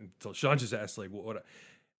about that until Sean just asked, like, what?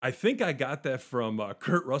 I think I got that from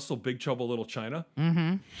Kurt Russell, Big Trouble Little China.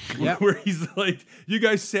 Mm-hmm. Yep. Where he's like, "You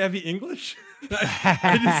guys savvy English?"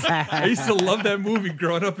 I used to love that movie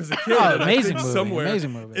growing up as a kid. Amazing movie. Somewhere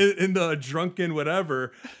amazing movie. In the drunken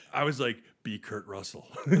whatever, I was like, "Be Kurt Russell,"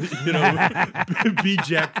 be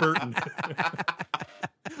Jack Burton.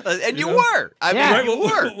 And you were. I mean, Yeah. you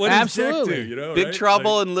were. What does Absolutely. Jack do, you know, Big right?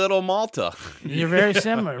 Trouble Like, in Little Malta. You're very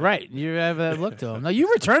similar, right? You have that look to him. Now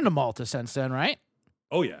you returned to Malta since then, right?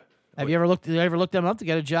 oh yeah. Have you ever looked them up to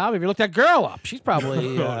get a job? Have you looked that girl up? She's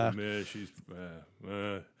probably. Oh man, she's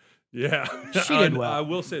yeah. She did well. I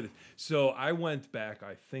will say this. So I went back,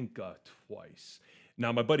 I think, twice.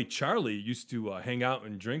 Now my buddy Charlie used to hang out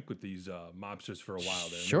and drink with these mobsters for a while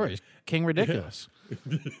there. Sure, he's King Ridiculous.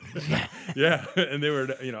 Yeah, and they were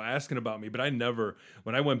asking about me, but I never.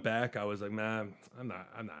 When I went back, I was like, nah, I'm not.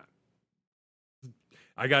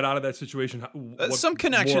 I got out of that situation. Some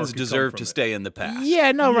connections deserve to stay in the past.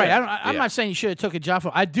 Yeah, no, right. I'm Yeah. not saying you should have took a job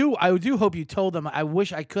from. I do hope you told them. I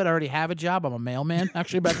wish I could already have a job. I'm a mailman,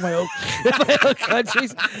 actually, back in my own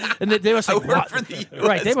countries. And they must I like, work for the US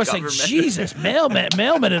right? They must government. say, Jesus,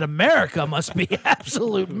 mailmen in America must be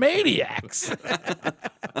absolute maniacs.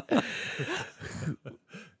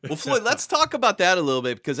 Well, Floyd, let's talk about that a little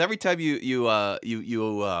bit because every time you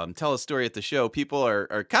tell a story at the show, people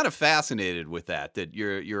are kind of fascinated with that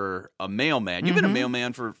you're a mailman. You've been a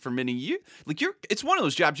mailman for many years. Like it's one of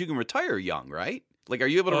those jobs you can retire young, right? Like, are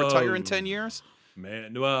you able to retire in 10 years?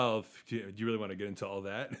 Man, well, do you really want to get into all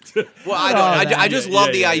that? Well, I don't. I just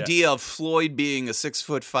love the idea of Floyd being a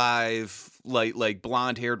 6'5", like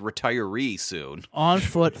blonde-haired retiree soon. On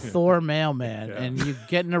foot Thor mailman, and you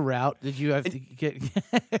get in a route. Did you have to get?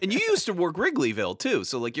 And you used to work Wrigleyville too,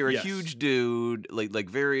 so like you're a Yes. huge dude, like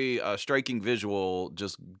very striking visual,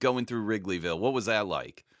 just going through Wrigleyville. What was that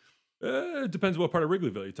like? It depends what part of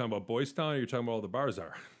Wrigleyville. You're talking about Boys Town, or you're talking about all the bars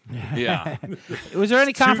are. Yeah. Was there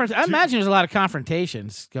any confront? I imagine there's a lot of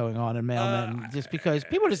confrontations going on in mailmen, just because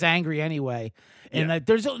people are just angry anyway. And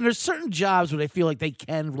there's certain jobs where they feel like they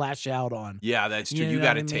can lash out on. Yeah, that's true. You know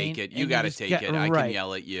got to what I mean? take it. And You got to just take get- it. I right. can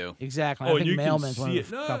yell at you. Exactly. Oh, I and think you can mailman's one see of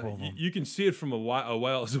it. the couple of them. You can see it from a while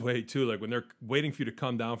away too. Like when they're waiting for you to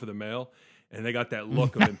come down for the mail, and they got that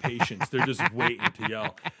look of impatience. They're just waiting to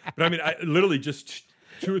yell. But I mean, I literally just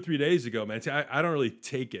 2 or 3 days ago, man. See, I don't really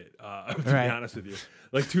take it. To be honest with you,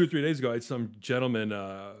 like 2 or 3 days ago, I had some gentleman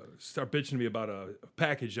start bitching to me about a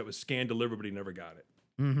package that was scanned delivered, but he never got it.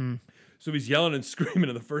 Mm-hmm. So he's yelling and screaming,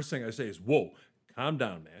 and the first thing I say is, "Whoa, calm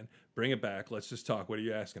down, man. Bring it back. Let's just talk. What are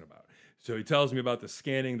you asking about?" So he tells me about the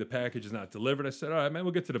scanning. The package is not delivered. I said, "All right, man,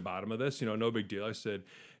 we'll get to the bottom of this. No big deal." I said,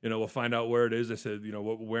 we'll find out where it is. I said,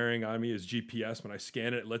 what we're wearing on me is GPS. When I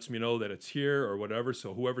scan it, it lets me know that it's here or whatever.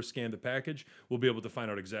 So whoever scanned the package will be able to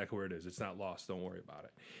find out exactly where it is. It's not lost. Don't worry about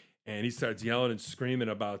it. And he starts yelling and screaming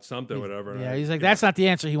about something, whatever. Yeah, he's like, that's not the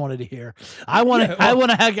answer he wanted to hear. I want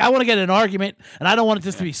to get in an argument, and I don't want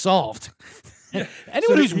this to be solved. Yeah.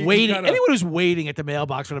 Anyone So who's he waiting, kinda- anyone who's waiting at the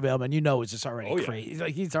mailbox for the mailman, it's just already Oh, yeah.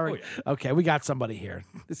 crazy. He's already Oh, okay. We got somebody here.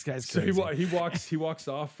 This guy's So crazy. he walks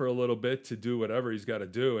off for a little bit to do whatever he's got to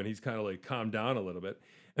do, and he's kind of like calmed down a little bit.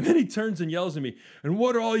 And then he turns and yells at me, "And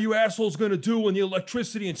what are all you assholes going to do when the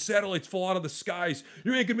electricity and satellites fall out of the skies?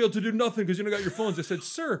 You ain't going to be able to do nothing because you don't got your phones." I said,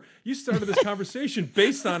 "Sir, you started this conversation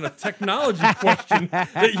based on a technology question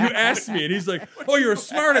that you asked me." And he's like, "Oh, you're a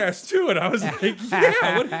smart ass too." And I was like,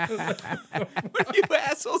 "Yeah, What are you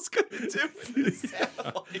assholes going to do with these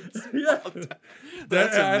satellites? yeah."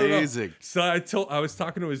 That's I don't know. amazing. So I was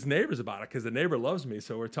talking to his neighbors about it because the neighbor loves me.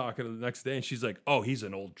 So we're talking the next day, and she's like, "Oh, he's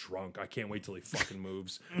an old drunk. I can't wait till he fucking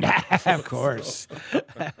moves." Of course.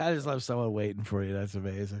 I just love someone waiting for you. That's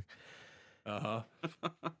amazing. Oh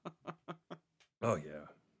yeah.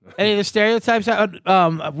 Any of the stereotypes?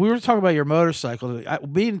 We were talking about your motorcycle. I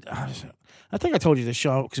think I told you this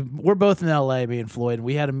show because we're both in L.A. Me and Floyd.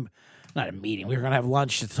 We had not a meeting. We were going to have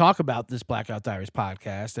lunch to talk about this Blackout Diaries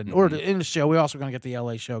podcast, and or in the show. We're also going to get the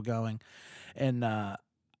L.A. show going. And I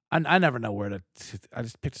never know where to. I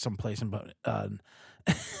just picked some place in.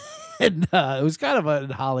 And it was kind of in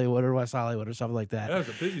Hollywood or West Hollywood or something like that. That was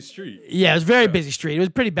a busy street. Yeah, it was a very busy street. It was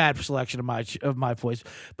a pretty bad selection of my voice.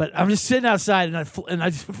 But I'm just sitting outside, and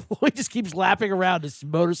Floyd just keeps lapping around this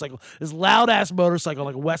motorcycle, this loud ass motorcycle,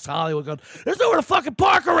 like West Hollywood, going, "There's nowhere to fucking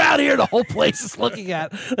park around here." The whole place is looking at,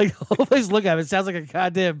 the whole place is looking at him. It sounds like a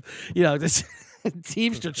goddamn, this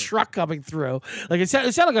Teamster truck coming through. Like it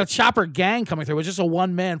sounded like a chopper gang coming through. It was just a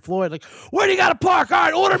one man Floyd. Like, "Where do you got to park? All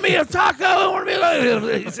right, order me a taco. Order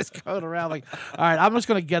me." He's just going around like, "All right, I'm just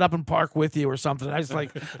gonna get up and park with you or something."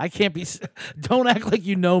 I can't be. Don't act like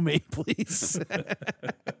you know me, please.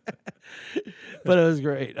 But it was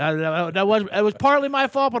great. It was partly my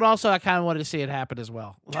fault, but also I kind of wanted to see it happen as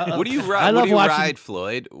well. What do you ride? What do you ride,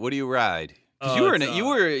 Floyd? What do you ride? Because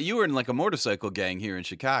you were in like a motorcycle gang here in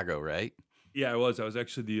Chicago, right? Yeah, I was. I was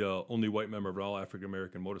actually the only white member of an all African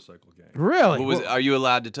American motorcycle gang. Really? Are you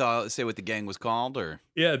allowed to say what the gang was called, or?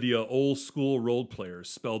 Yeah, the old school road players,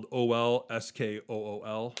 spelled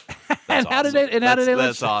OLSKOOL. And how did they? And how did they let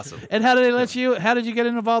That's you? awesome. And how did they let you? How did you get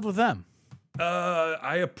involved with them?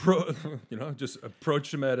 I just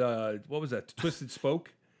approached them at what was that? Twisted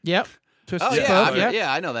Spoke. Yep. Twisted Oh yeah, Spoke, yep.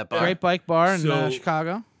 yeah, I know that bar. Great bike bar in So-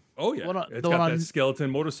 Chicago. Oh yeah, it's got that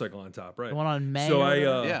skeleton motorcycle on top, right? The one on May. So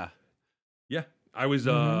I was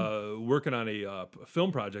working on a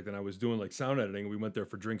film project, and I was doing like sound editing. We went there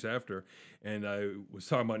for drinks after, and I was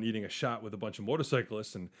talking about needing a shot with a bunch of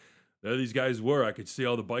motorcyclists, and there these guys were. I could see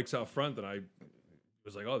all the bikes out front, and I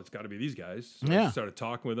was like, "Oh, it's got to be these guys." So I started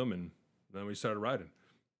talking with them, and then we started riding.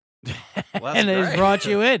 Well, and they brought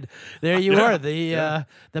you in. There you are, the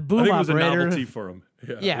boom I think it was a operator. novelty for them.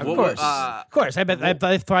 Yeah, Well, of course. I bet. I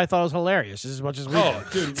thought it was hilarious as much as we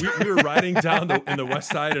did. Dude, we were riding down in the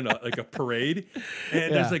West Side in a parade,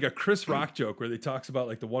 and there's like a Chris Rock joke where they talks about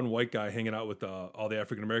like the one white guy hanging out with all the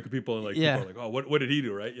African American people, and like people are like, "Oh, what did he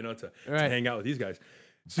do?" Right? To hang out with these guys.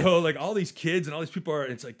 So like all these kids and all these people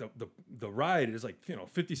it's like the ride is like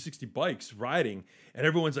 50, 60 bikes riding, and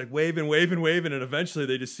everyone's like waving, and eventually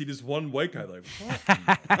they just see this one white guy like, what?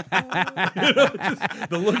 Just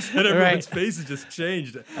the looks on everyone's faces just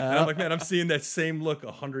changed, and I'm like, man, I'm seeing that same look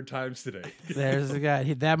 100 times today. There's the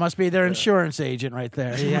guy. That must be their insurance agent right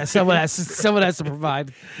there. Yeah, someone has to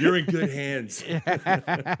provide. You're in good hands.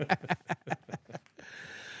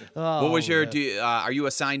 What was your? Are you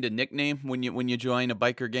assigned a nickname when you join a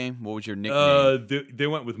biker game? What was your nickname? They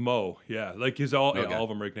went with Mo. Yeah, like all of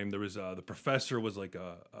them were nicknamed. There was the professor was like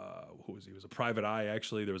who was he? Was a private eye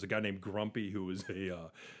actually. There was a guy named Grumpy who was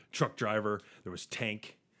a truck driver. There was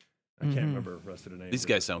Tank. I can't remember the rest of the names. These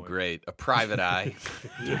guys sound great. A private eye.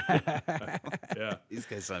 Yeah, these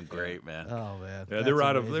guys sound great, man. Oh man. Yeah, they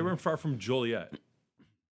were far from Joliet.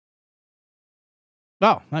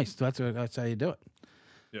 Oh, nice. That's how you do it.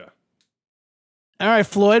 Yeah. All right,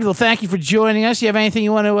 Floyd. Well, thank you for joining us. You have anything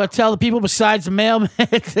you want to tell the people besides the mailman? You're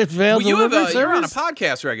on a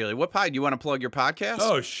podcast regularly. What pod? You want to plug your podcast?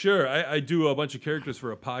 Oh, sure. I do a bunch of characters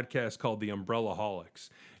for a podcast called The Umbrellaholics.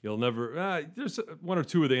 You'll never. There's one or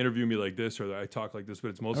two where they interview me like this, or I talk like this, but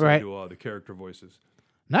it's mostly I do the character voices.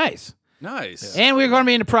 Nice. Yeah. And we're going to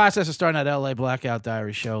be in the process of starting that LA Blackout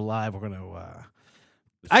Diary show live. We're going to.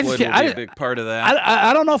 Floyd will be a big part of that.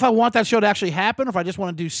 I don't know if I want that show to actually happen, or if I just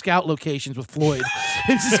want to do scout locations with Floyd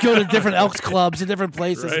and just go to different Elks clubs and different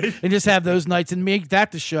places and just have those nights and make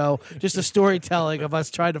that the show. Just a storytelling of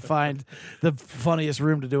us trying to find the funniest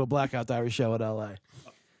room to do a Blackout Diary show in LA.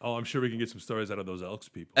 Oh, I'm sure we can get some stories out of those Elks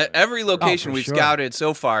people. At every location we've sure. scouted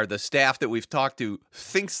so far, the staff that we've talked to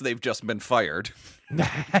thinks they've just been fired.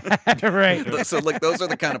 Right. So like those are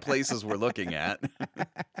the kind of places we're looking at.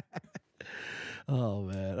 Oh,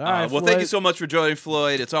 man. All right, well, thank you so much for joining,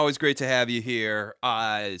 Floyd. It's always great to have you here.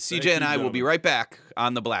 CJ and I will be right back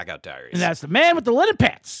on the Blackout Diaries. And that's the man with the linen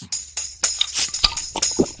pants.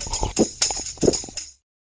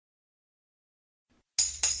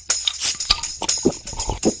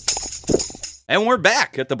 And we're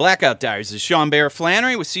back at the Blackout Diaries. This is Sean Bear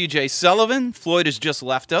Flannery with CJ Sullivan. Floyd has just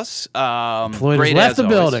left us. Floyd has left the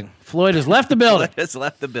building. Floyd has left the building. Has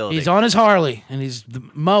left the building. He's on his Harley, and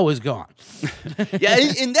Mo is gone. Yeah,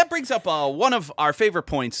 and that brings up one of our favorite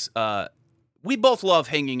points. We both love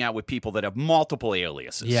hanging out with people that have multiple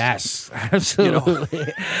aliases. Yes,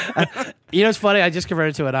 absolutely. You know, it's funny. I just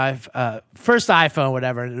converted to an first iPhone,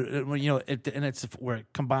 whatever. And it's where it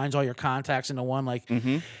combines all your contacts into one. Like,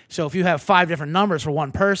 so if you have 5 different numbers for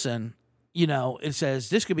one person, it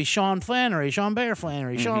says this could be Sean Flannery, Sean Bear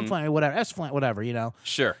Flannery, Sean Flannery, whatever, S Flannery, whatever.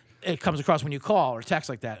 Sure. It comes across when you call or text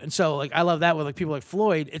like that. And so, like, I love that with, like, people like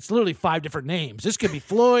Floyd. It's literally 5 different names. This could be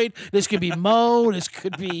Floyd. This could be Mo. This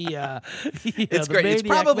could be, it's great. It's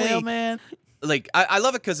probably, mailman. Like, I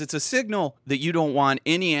love it because it's a signal that you don't want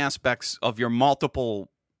any aspects of your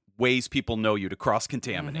multiple ways people know you to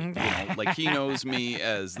cross-contaminate. Like, he knows me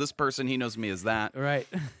as this person. He knows me as that. Right.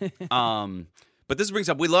 But this brings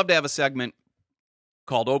up, we love to have a segment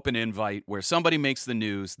called Open Invite, where somebody makes the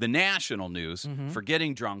news, the national news, for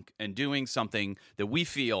getting drunk and doing something that we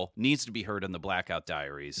feel needs to be heard in the Blackout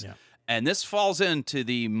Diaries. Yeah. And this falls into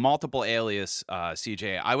the multiple alias,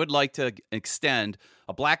 CJ. I would like to extend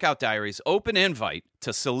a Blackout Diaries open invite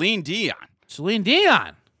to Celine Dion. Celine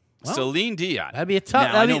Dion. Well, Celine Dion. That'd be a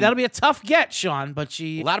tough. That'll be a tough get, Sean. But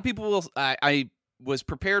a lot of people will. I was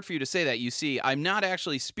prepared for you to say that. You see, I'm not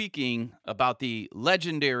actually speaking about the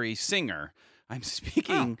legendary singer. I'm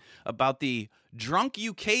speaking about the drunk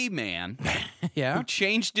UK man who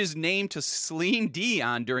changed his name to Celine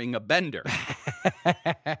Dion during a bender.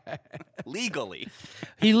 Legally.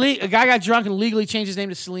 A guy got drunk and legally changed his name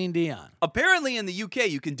to Celine Dion. Apparently in the UK,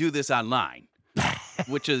 you can do this online,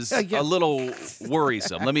 which is a little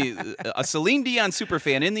worrisome. A Celine Dion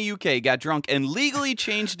superfan in the UK got drunk and legally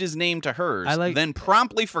changed his name to hers, then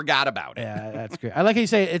promptly forgot about it. Yeah, that's great. I like how you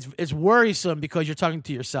say it's worrisome because you're talking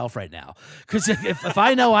to yourself right now. Because if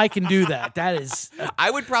I know I can do that, that is...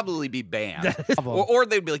 I would probably be banned. Or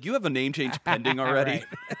they'd be like, you have a name change pending already.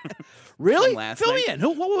 Really? Fill me in.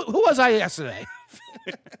 Who was I yesterday?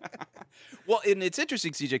 Well, and it's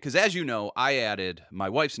interesting, CJ, because as you know, I added my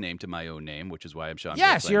wife's name to my own name, which is why I'm Sean.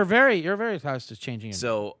 Yes, you're very close to changing it.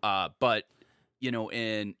 So, but you know,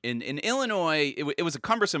 in Illinois, it was a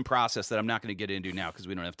cumbersome process that I'm not going to get into now because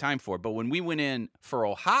we don't have time for. But when we went in for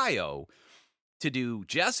Ohio to do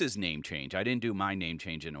Jess's name change, I didn't do my name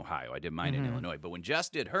change in Ohio. I did mine in Illinois. But when Jess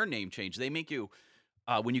did her name change, they make you.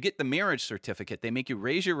 When you get the marriage certificate, they make you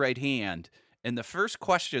raise your right hand, and the first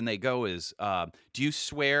question they go is, do you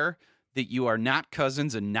swear that you are not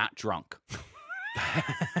cousins and not drunk?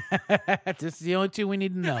 This is the only two we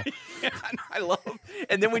need to know. Yeah, I love.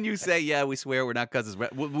 And then when you say, "Yeah, we swear we're not cousins,"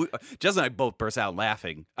 Jess and I both burst out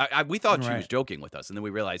laughing. We thought she was joking with us, and then we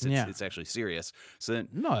realized it's actually serious. So then,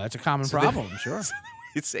 no, that's a common problem. Sure.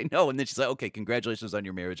 You'd say no, and then she's like, "Okay, congratulations on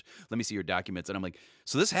your marriage. Let me see your documents." And I'm like,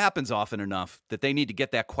 "So this happens often enough that they need to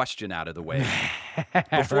get that question out of the way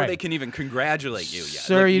before they can even congratulate you yet."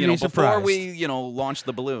 Sir, you'd be surprised. Before we, launch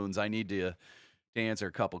the balloons, I need to answer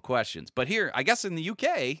a couple questions. But here, I guess in the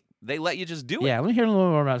UK, they let you just do it. Yeah, let me hear a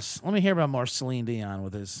little more about. Let me hear about more Celine Dion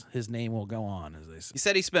with his name will go on, as they say. He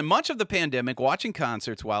said he spent much of the pandemic watching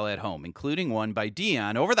concerts while at home, including one by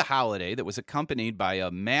Dion over the holiday that was accompanied by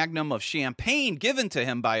a magnum of champagne given to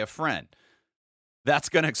him by a friend. That's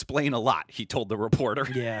going to explain a lot, he told the reporter.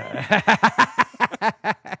 Yeah.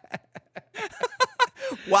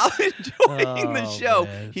 While enjoying the show,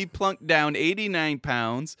 man. He plunked down 89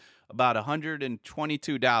 pounds, about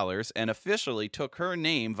 $122, and officially took her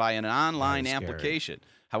name via an online application.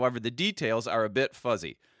 However, the details are a bit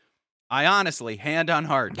fuzzy. I honestly, hand on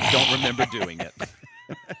heart, don't remember doing it.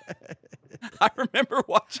 I remember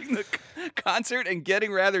watching the concert and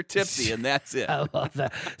getting rather tipsy, and that's it. I love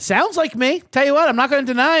that. Sounds like me. Tell you what, I'm not going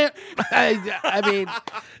to deny it. I mean...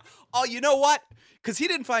 Oh, you know what? Because he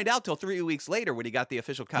didn't find out till 3 weeks later when he got the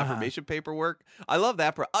official confirmation paperwork. I love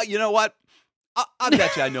that. You know what? I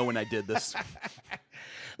bet you I know when I did this.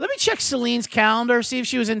 Let me check Celine's calendar, see if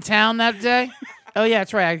she was in town that day. Oh, yeah,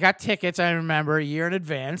 that's right. I got tickets, I remember, a year in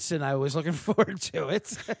advance, and I was looking forward to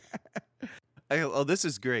it. Oh, this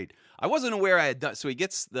is great. I wasn't aware I had done. So he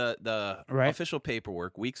gets the official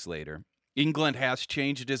paperwork weeks later. England has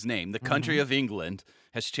changed his name. The country of England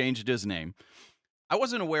has changed his name. I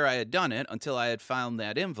wasn't aware I had done it until I had found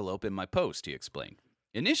that envelope in my post, he explained.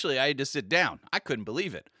 Initially, I had to sit down. I couldn't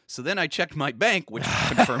believe it. So then I checked my bank, which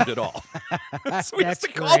confirmed it all. So he has to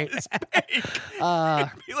call his bank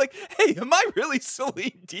and be like, "Hey, am I really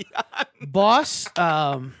Celine Dion?" Boss,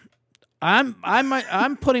 I'm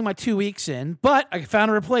putting my 2 weeks in, but I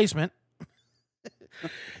found a replacement.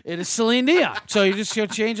 It is Celine Dion. So you just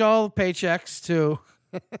change all the paychecks to...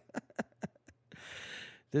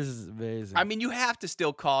 This is amazing. I mean, you have to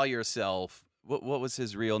still call yourself... What was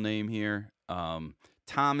his real name here?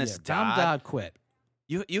 Thomas Dodd. Tom Dodd quit.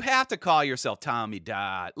 You have to call yourself Tommy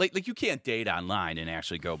Dodd. Like you can't date online and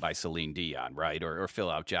actually go by Celine Dion, right? Or fill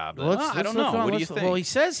out jobs. I don't know. What do you think? Well, he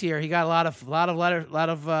says here he got a lot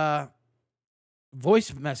of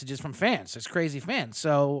voice messages from fans. It's crazy fans.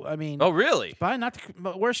 So I mean, oh really? Probably not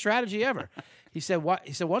the worst strategy ever. He said what?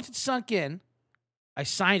 He said once it sunk in, I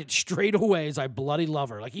signed it straight away as I bloody love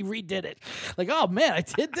her. Like he redid it. Like, oh man, I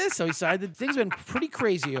did this. So he signed it. Things have been pretty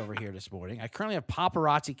crazy over here this morning. I currently have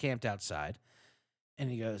paparazzi camped outside. And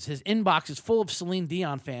he goes, his inbox is full of Celine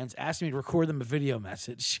Dion fans asking me to record them a video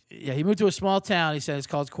message. Yeah, he moved to a small town. He said it's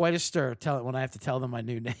caused quite a stir when I have to tell them my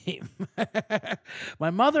new name. My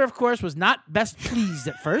mother, of course, was not best pleased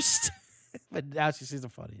at first, but now she sees the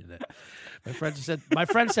funny in it. My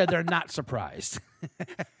friend said they're not surprised.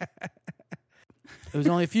 It was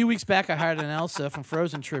only a few weeks back I hired an Elsa from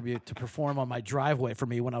Frozen Tribute to perform on my driveway for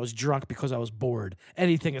me when I was drunk because I was bored.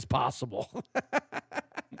 Anything is possible.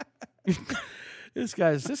 This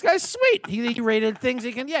guy's sweet. He rated things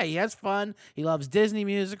he can. Yeah, he has fun. He loves Disney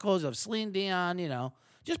musicals. He loves Celine Dion.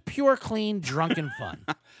 Just pure, clean, drunken fun.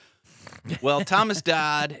 Well, Thomas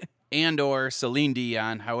Dodd and/or Celine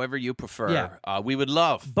Dion, however you prefer. Yeah. We would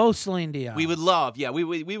love both Celine Dion. We would love. Yeah, we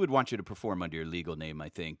would want you to perform under your legal name. I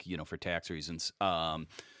think for tax reasons.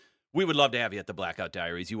 We would love to have you at the Blackout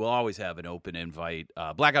Diaries. You will always have an open invite.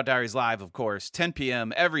 Blackout Diaries live, of course, 10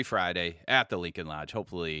 p.m. every Friday at the Lincoln Lodge.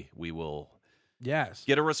 Hopefully, we will Yes.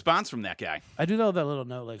 Get a response from that guy. I do know that little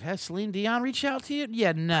note, like, has Celine Dion reached out to you?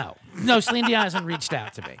 Yeah, no. No, Celine Dion hasn't reached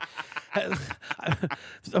out to me.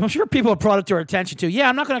 I'm sure people have brought it to our attention, too. Yeah,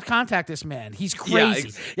 I'm not going to contact this man. He's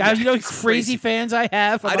crazy. You know, crazy fans I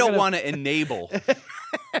have. I don't want to enable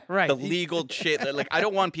right. the legal shit. Like, I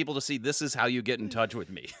don't want people to see this is how you get in touch with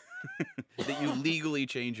me. That you legally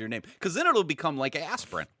change your name. Because then it'll become like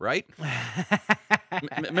aspirin, right?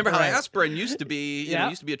 Remember how aspirin used to be, you know,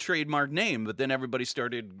 used to be a trademark name, but then everybody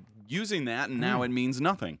started using that, and now it means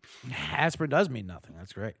nothing. Aspirin does mean nothing.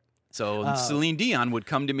 That's great. So Celine Dion would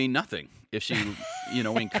come to mean nothing if she, you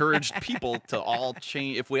know, encouraged people to all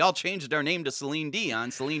change. If we all changed our name to Celine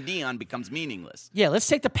Dion becomes meaningless. Yeah, let's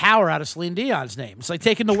take the power out of Celine Dion's name. It's like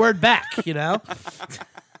taking the word back, you know?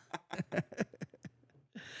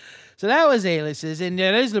 So that was Aliases, and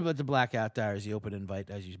it is the Blackout Diaries, the open invite,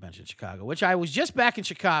 as you mentioned, Chicago, which I was just back in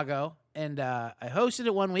Chicago, and I hosted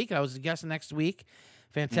it one week, and I was a guest the next week.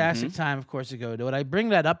 Fantastic time, of course, to go to it. I bring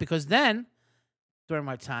that up because then, during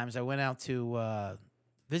my times, I went out to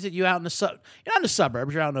visit you out in the You're not in the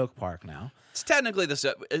suburbs. You're out in Oak Park now. It's technically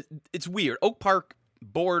it's weird. Oak Park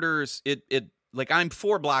borders it. Like, I'm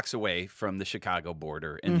 4 blocks away from the Chicago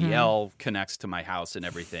border, and the L connects to my house and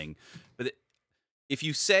everything. But if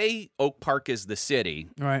you say Oak Park is the city,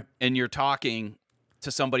 right, and you're talking to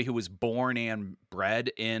somebody who was born and bred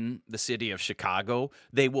in the city of Chicago,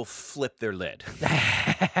 they will flip their lid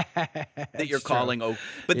that you're calling Oak.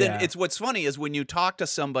 But then it's what's funny is when you talk to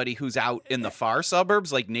somebody who's out in the far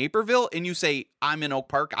suburbs, like Naperville, and you say, I'm in Oak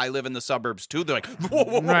Park, I live in the suburbs too, they're like,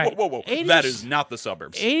 whoa. That is not the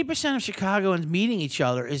suburbs. 80% of Chicagoans meeting each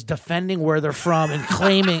other is defending where they're from and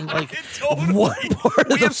claiming, like, totally. What part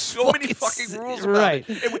we of have so many fucking rules about it. Right.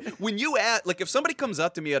 And when you like, if somebody comes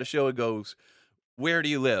up to me at a show and goes, where do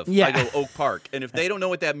you live? Yeah. I go, Oak Park. And if they don't know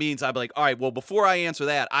what that means, I'll be like, all right, well, before I answer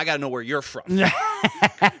that, I got to know where you're from.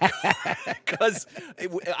 Because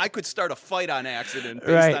I could start a fight on accident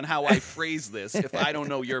based on how I phrase this if I don't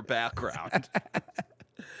know your background.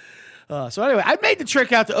 So anyway, I made the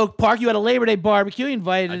trek out to Oak Park. You had a Labor Day barbecue. You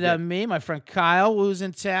invited me, my friend Kyle, who was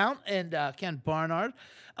in town, and Ken Barnard.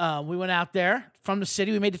 We went out there from the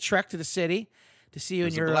city. We made the trek to the city to see you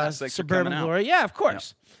in your suburban glory. Yeah, of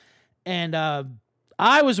course. Yep. And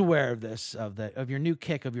I was aware of this, of your new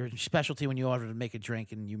kick, of your specialty when you order to make a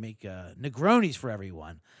drink, and you make Negronis for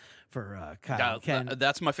everyone. For Kyle, Ken.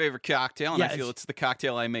 That's my favorite cocktail, and I feel it's the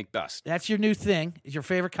cocktail I make best. That's your new thing. Is your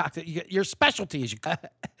favorite cocktail? Your specialty is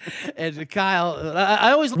and Kyle.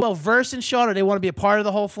 I always versed in Sean, or they want to be a part of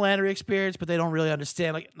the whole Flannery experience, but they don't really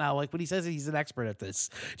understand. Like when he says he's an expert at this,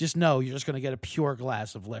 just know you're just going to get a pure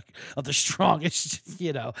glass of liquor, of the strongest,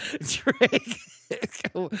 drink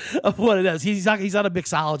of what it is. He's not a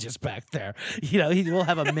mixologist back there. He will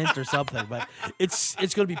have a mint or something, but it's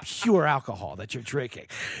going to be pure alcohol that you're drinking.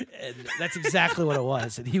 And that's exactly what it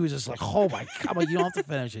was. And he was just like, oh, my God, you don't have to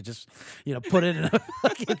finish it. Just, put it in a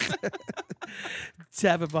fucking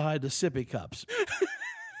tap it behind the sippy cups.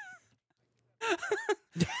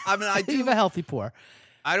 I mean, I do. You have a healthy pour.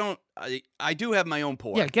 I do have my own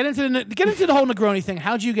pour. Yeah, get into the whole Negroni thing.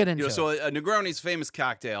 How'd you get into it? So a Negroni's famous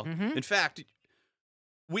cocktail. Mm-hmm. In fact,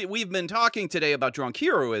 we've been talking today about drunk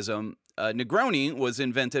heroism. Negroni was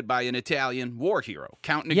invented by an Italian war hero,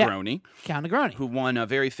 Count Negroni. Yeah, Count Negroni. Who won a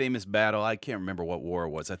very famous battle. I can't remember what war it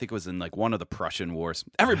was. I think it was in one of the Prussian wars.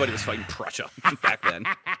 Everybody was fighting Prussia back then.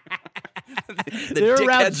 They were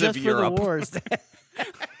around just for the wars.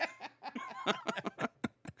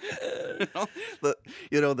 The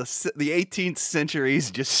 18th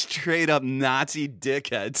century's just straight up Nazi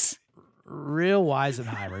dickheads. Real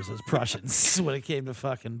Weisenheimers, those Prussians, when it came to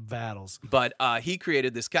fucking battles. But he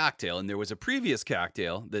created this cocktail, and there was a previous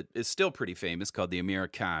cocktail that is still pretty famous called the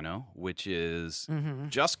Americano, which is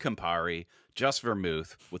just Campari, just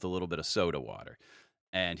vermouth, with a little bit of soda water.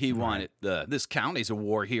 And he wanted this Count. He's a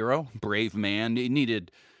war hero, brave man. He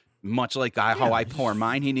needed, much like how I pour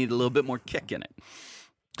mine, he needed a little bit more kick in it.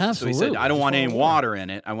 Absolutely. So he said, I don't want any water in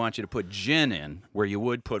it. I want you to put gin in where you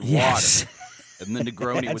would put water. And the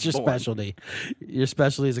Negroni was your born. Specialty. Your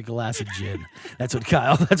specialty is a glass of gin. That's what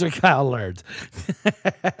Kyle learned.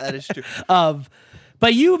 That is true.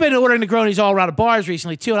 But you've been ordering Negronis all around the bars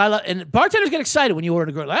recently too, and bartenders get excited when you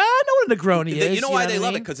order Negroni. Like, I know what a Negroni is. You know why they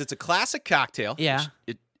love it? Because it's a classic cocktail. Yeah.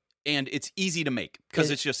 And it's easy to make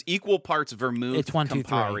because it's just equal parts vermouth, it's 1, 2, 3,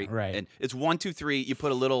 Campari, right? And it's 1, 2, 3. You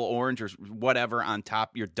put a little orange or whatever on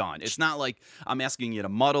top. You're done. It's not like I'm asking you to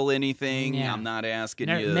muddle anything. Yeah. I'm not asking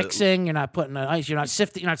You're you mixing. You're not putting ice. You're not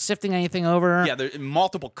sifting. You're not sifting anything over. Yeah,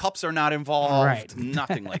 multiple cups are not involved. Right.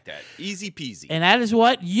 Nothing like that. Easy peasy. And that is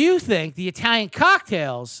what you think the Italian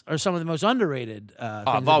cocktails are some of the most underrated. Things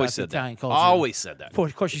I've always about said the Italian that. culture. Always said that.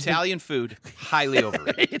 Of course, Italian food highly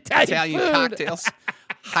overrated. Italian food. cocktails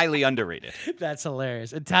highly underrated. That's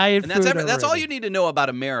hilarious. Italian And food. that's all overrated. you need to know about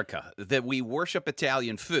America, that we worship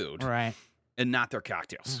Italian food Right. and not their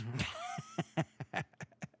cocktails.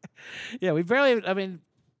 Yeah, we barely. I mean,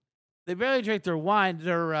 they barely drink their wine.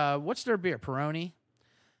 Their what's their beer? Peroni. Is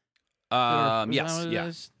that Yes, what it yeah.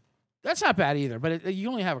 is? That's not bad either. But you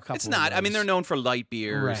only have a couple. It's not. Of I mean, they're those. known for light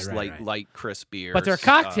beers, Right. light crisp beers. But their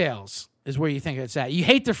cocktails is where you think it's at. You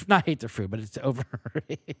hate not hate their food, but it's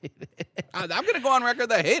overrated. I'm going to go on record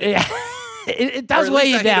that I hate it. Yeah, it does Or at weigh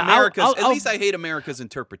least you I hate down. America's- at least I hate America's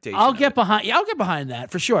interpretation. I'll of get it. behind. Yeah, I'll get behind that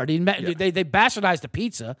for sure. They bastardized the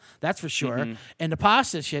pizza. That's for sure. Mm-hmm. And the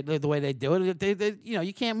pasta shit, the way they do it, they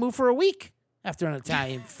you can't move for a week after an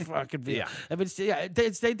Italian fucking meal. Yeah. I mean,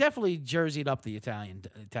 they definitely jerseyed up the Italian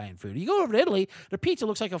food. You go over to Italy, their pizza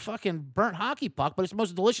looks like a fucking burnt hockey puck, but it's the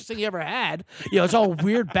most delicious thing you ever had. It's all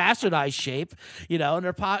weird bastardized shape.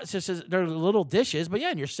 And they're little dishes, but yeah,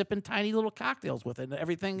 and you're sipping tiny little cocktails with it and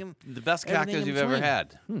everything. The best everything cocktails in you've ever between.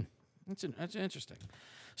 had. That's interesting.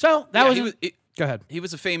 So that was. Go ahead. He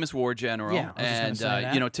was a famous war general. Yeah, I was just gonna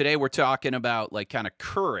say that. Today we're talking about like kind of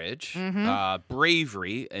courage,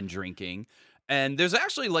 bravery, and drinking. And there's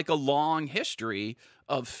actually like a long history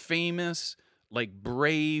of famous, like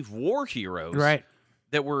brave war heroes, Right.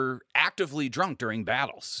 that were actively drunk during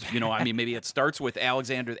battles. Maybe it starts with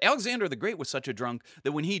Alexander. Alexander the Great was such a drunk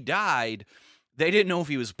that when he died, they didn't know if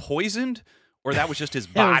he was poisoned or that was just his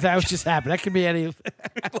body. That was just happened. That could be any.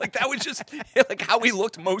 Like that was just like how he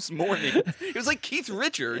looked most morning. It was like Keith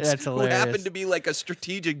Richards, That's who hilarious. happened to be like a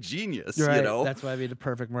strategic genius. Right. That's why I mean the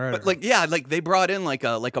perfect murder. But they brought in like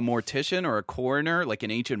a mortician or a coroner, like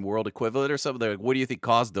an ancient world equivalent or something. They're like, what do you think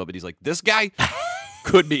caused it? But he's like, this guy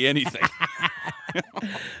could be anything.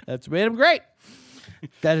 That's made him great.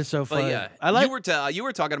 That is so funny. But yeah, I like. you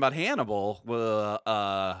were talking about Hannibal.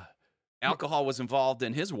 Alcohol was involved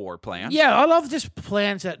in his war plan. Yeah, I love just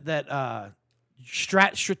plans that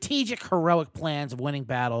strategic, heroic plans of winning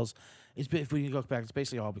battles. If we go back, it's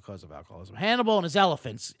basically all because of alcoholism. Hannibal and his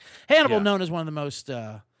elephants. Hannibal, known as one of the most,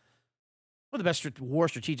 one of the best war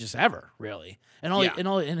strategists ever, really. And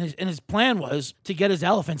his plan was to get his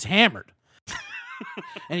elephants hammered.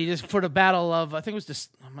 And he just for the battle of I think it was this.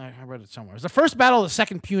 I read it somewhere. It was the first battle of the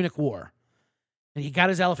Second Punic War, and he got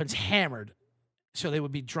his elephants hammered. So they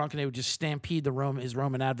would be drunk and they would just stampede his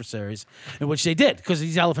Roman adversaries, in which they did because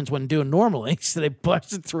these elephants wouldn't do it normally. So they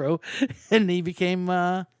busted through, and he became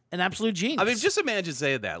an absolute genius. I mean, just imagine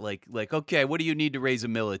saying that. Like, okay, what do you need to raise a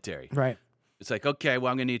military? right. It's like, okay,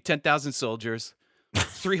 well, I'm going to need 10,000 soldiers,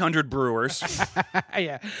 300 brewers,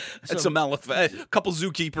 Yeah, and some elephants, a couple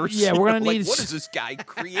zookeepers. Yeah, we're gonna need what is this guy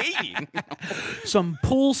creating? some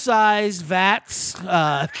pool-sized vats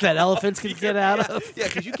that elephants can get out of. Yeah,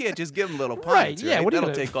 because you can't just give them little Right? pints. Yeah, right? what are you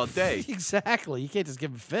That'll gonna- take all day. Exactly. You can't just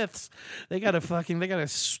give them fifths. They gotta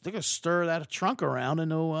stir that trunk around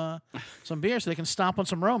into some beer so they can stomp on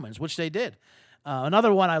some Romans, which they did.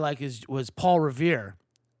 Another one I like was Paul Revere,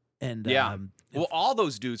 and Yeah. Well, all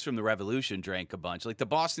those dudes from the Revolution drank a bunch. Like the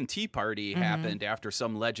Boston Tea Party happened after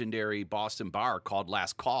some legendary Boston bar called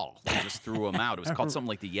Last Call. They just threw them out. It was called something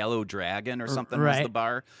like the Yellow Dragon or something was Right. the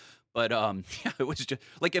bar. But it was just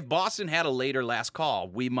like if Boston had a later Last Call,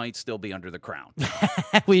 we might still be under the crown.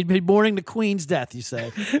 we'd be mourning the Queen's death. You say?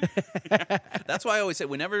 That's why I always say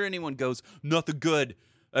whenever anyone goes, nothing good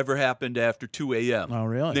ever happened after 2 a.m. Oh,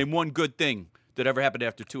 really? Name one good thing that ever happened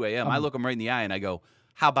after 2 a.m. I look them right in the eye and I go,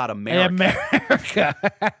 how about America? America.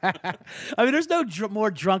 I mean, there's no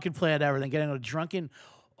more drunken plan ever than getting on a drunken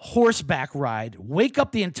horseback ride, wake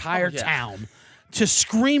up the entire town to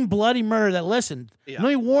scream bloody murder that, listen, let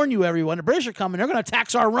me warn you, everyone, the British are coming. They're going to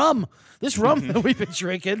tax our rum. This rum that we've been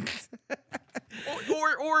drinking.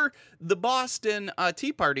 Or the Boston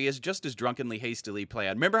Tea Party is just as drunkenly hastily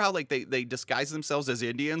planned. Remember how like they disguised themselves as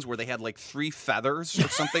Indians, where they had like 3 feathers or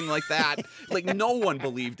something like that? Like no one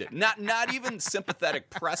believed it. Not even sympathetic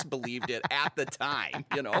press believed it at the time.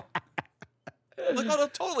 Like it'll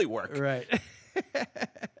totally work. Right.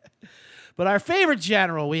 But our favorite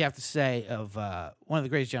general, we have to say, of one of the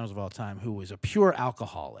greatest generals of all time, who was a pure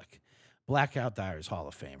alcoholic, Blackout Diaries Hall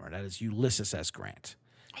of Famer. That is Ulysses S. Grant.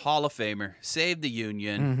 Hall of Famer, saved the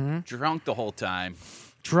Union, drunk the whole time.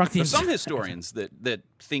 Drunk. There's some historians that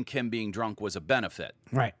think him being drunk was a benefit.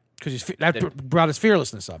 Right, because that brought his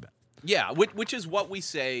fearlessness of it. Yeah, which is what we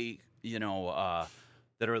say, that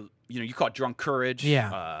are, you call it drunk courage.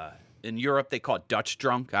 Yeah. In Europe, they call it Dutch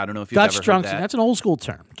drunk. I don't know if you've ever heard drunk. that. That's an old school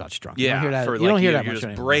term, Dutch drunk. Yeah, you don't hear that, for you don't hear that you're much just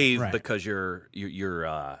anymore. brave Right. because you're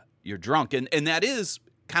drunk, and that is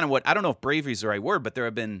kind of what, I don't know if bravery is the right word, but there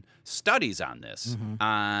have been studies on this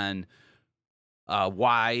on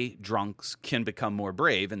why drunks can become more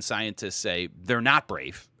brave, and scientists say they're not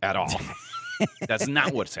brave at all. That's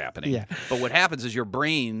not what's happening. Yeah. But what happens is your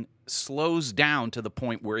brain slows down to the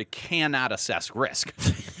point where it cannot assess risk.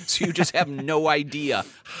 So you just have no idea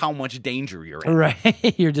how much danger you're in.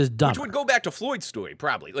 Right, you're just dumb. Which would go back to Floyd's story,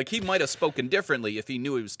 probably. Like, he might have spoken differently if he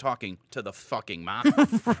knew he was talking to the fucking Mafia.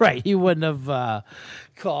 Right, he wouldn't have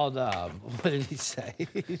called. What did he say?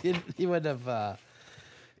 He wouldn't have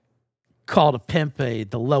called a pimp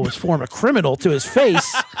the lowest form of criminal to his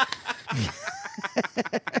face.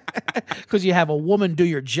 Because you have a woman do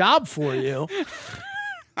your job for you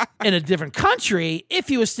in a different country if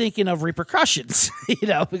he was thinking of repercussions,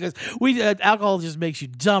 because alcohol just makes you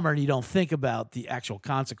dumber and you don't think about the actual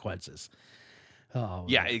consequences. Oh,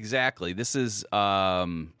 yeah, exactly. This is,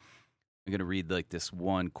 I'm going to read like this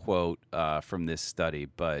one quote from this study,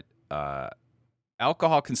 but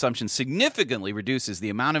alcohol consumption significantly reduces the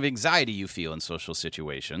amount of anxiety you feel in social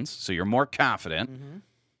situations, so you're more confident. Mm-hmm.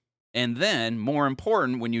 And then, more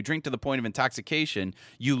important, when you drink to the point of intoxication,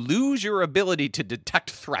 you lose your ability to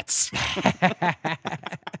detect threats.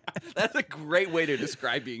 That's a great way to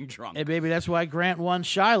describe being drunk. Hey, baby, that's why Grant won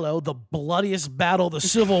Shiloh, the bloodiest battle of the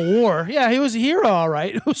Civil War. Yeah, he was a hero, all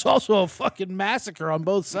right. It was also a fucking massacre on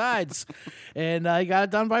both sides. And he got it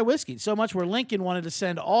done by whiskey. So much where Lincoln wanted to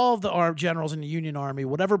send all of the generals in the Union Army,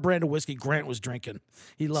 whatever brand of whiskey Grant was drinking.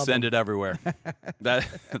 He loved Send it everywhere.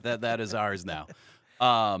 That is ours now.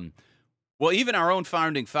 Well, even our own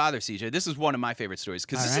founding father, CJ, this is one of my favorite stories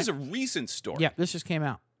because this is a recent story. Yeah, this just came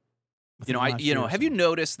out. Have you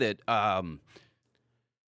noticed that? I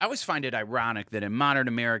always find it ironic that in modern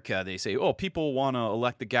America they say, "Oh, people want to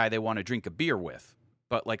elect the guy they want to drink a beer with,"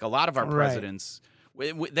 but like a lot of our presidents,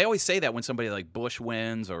 they always say that when somebody like Bush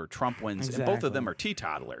wins or Trump wins, and both of them are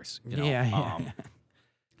teetotalers. Yeah.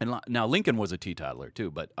 And now Lincoln was a teetotaler too,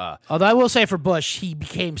 but although I will say for Bush, he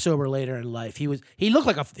became sober later in life. He looked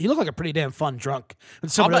like a pretty damn fun drunk.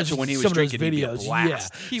 I'll bet you when he was drinking, he'd be a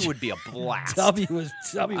blast. Yeah. He would be a blast. W was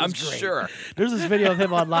I'm great. sure. There's this video of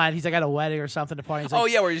him online. He's like at a wedding or something to party. He's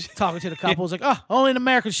like, where he's talking to the couple. He's like, "Oh, only in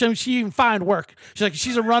America she even find work." She's like,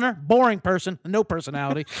 "She's a runner, boring person, no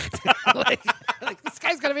personality." like this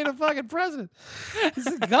guy's gonna be the fucking president. He's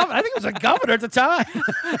a governor. I think he was a governor at the time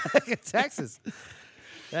in Texas.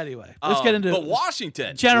 Anyway, let's get into But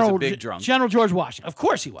Washington was a big drunk. General George Washington. Of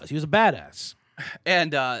course he was. He was a badass.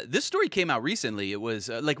 And this story came out recently. It was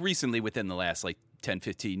recently within the last 10,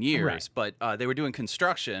 15 years. Right. But they were doing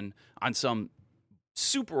construction on some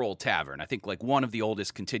super old tavern. I think one of the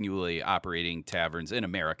oldest continually operating taverns in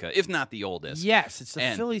America, if not the oldest. Yes, it's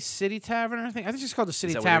the Philly City Tavern. I think it's called the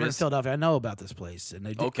City Tavern in Philadelphia. I know about this place, and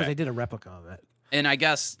they did a replica of it. And I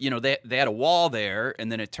guess, they had a wall there, and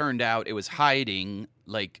then it turned out it was hiding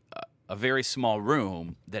a very small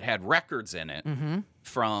room that had records in it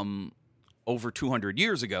from over 200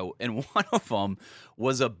 years ago. And one of them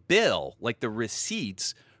was a bill, the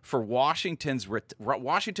receipts for Washington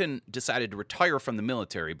decided to retire from the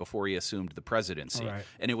military before he assumed the presidency. Right.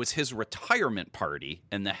 And it was his retirement party.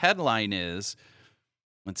 And the headline is,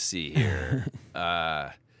 let's see here.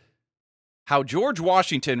 How George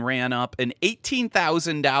Washington ran up an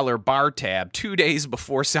 $18,000 bar tab 2 days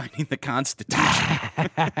before signing the Constitution.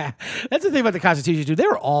 That's the thing about the Constitution, dude. They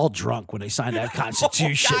were all drunk when they signed that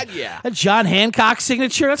Constitution. Oh, God, yeah. That John Hancock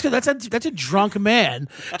signature, that's a drunk man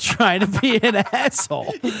trying to be an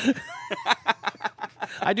asshole.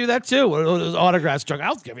 I do that too. When those autographs drunk,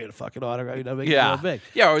 I'll give you a fucking autograph. Make it real big.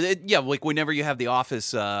 Yeah, whenever you have the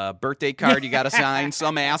office birthday card, you got to sign.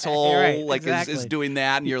 Some asshole exactly. is doing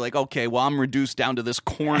that, and you're like, okay, well, I'm reduced down to this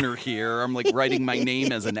corner here. I'm writing my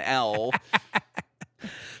name as an L.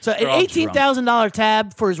 So an $18,000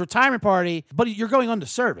 tab for his retirement party, but you're going on to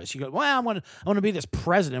service. You go, well, I want to be this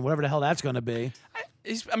president, whatever the hell that's going to be.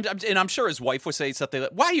 And I'm sure his wife would say something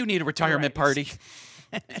like, why do you need a retirement party?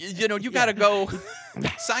 You got to go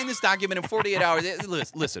sign this document in 48 hours.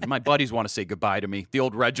 Listen, my buddies want to say goodbye to me. The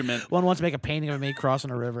old regiment. One wants to make a painting of me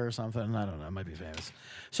crossing a river or something. I don't know. It might be famous.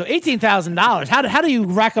 So $18,000. How do you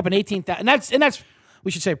rack up an $18,000? And that's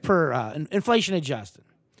we should say per inflation adjusted.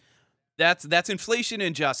 That's inflation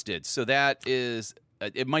adjusted. So that is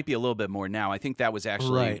it might be a little bit more now. I think that was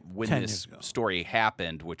actually Right, when 10 this years ago. story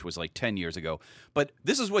happened, which was like 10 years ago. But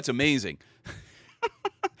this is what's amazing.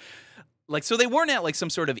 Like, so they weren't at like some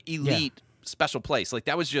sort of elite special place. Like,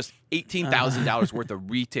 that was just $18,000 worth of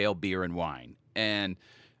retail beer and wine. And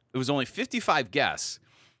it was only 55 guests.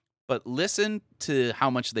 But listen to how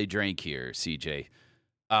much they drank here, CJ.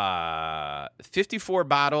 54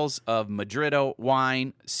 bottles of Madrido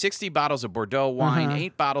wine, 60 bottles of Bordeaux wine,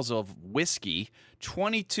 8 bottles of whiskey,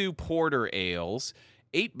 22 porter ales,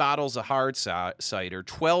 8 bottles of hard cider,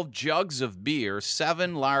 12 jugs of beer,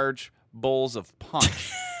 7 large bowls of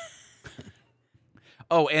punch.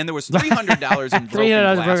 Oh, and there was $300 in broken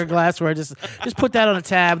 $300 glassware. glassware. Just put that on a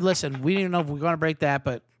tab. Listen, we didn't know if we're going to break that,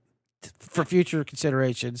 but for future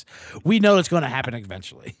considerations, we know it's going to happen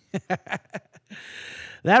eventually.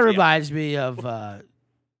 That reminds me of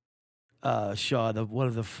Shaw, one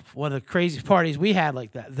of the crazy parties we had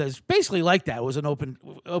like that. That's basically like that. It was an open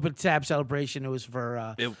tab celebration. It was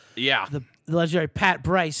for the legendary Pat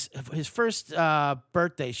Bryce, his first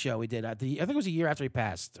birthday show we did I think it was a year after he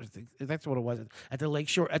passed. That's what it was at the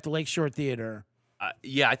Lakeshore Theater.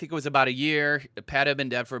 I think it was about a year. Pat had been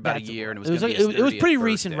dead for about a year, and it was it was pretty 30th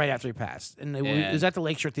recent, birthday. right after he passed, and it was at the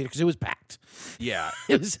Lakeshore Theater because it was packed. Yeah.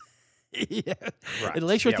 It was. Yeah, Right. the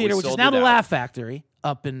Lakeshore Yeah, Theater, we which is sold now it the out. Laugh Factory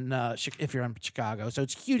up in if you're in Chicago, so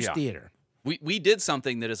it's a huge theater. We did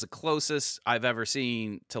something that is the closest I've ever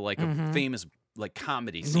seen to like a famous like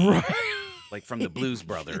comedy scene, like from the Blues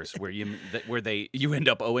Brothers, where you end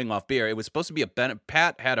up owing off beer. It was supposed to be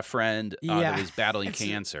Pat had a friend that was battling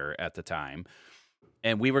cancer at the time,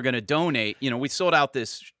 and we were going to donate. We sold out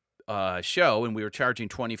this show, and we were charging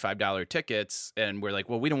 $25 tickets, and we're like,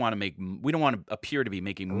 well, we don't want to appear to be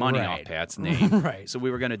making money off Pat's name, Right. So we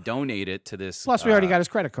were going to donate it to this. Plus, we already got his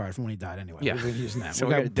credit card from when he died anyway. Yeah. We've been using that. So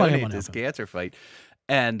we we're got going to plenty of donate money this off of it. cancer fight,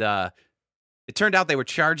 and it turned out they were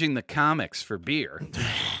charging the comics for beer,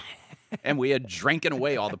 and we had drinking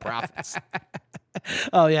away all the profits.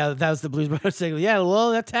 Oh yeah, that was the Blues Brothers thing. Yeah,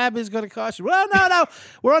 well, that tab is going to cost you. Well, no,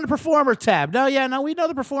 we're on the performer tab. No, we know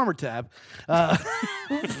the performer tab. But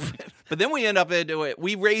then we end up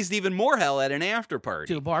we raised even more hell at an after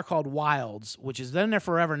party. To a bar called Wilds, which has been there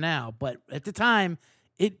forever now. But at the time,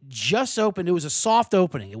 it just opened. It was a soft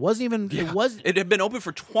opening. It wasn't even. Yeah. It had been open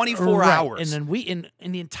for 24 right. hours. And then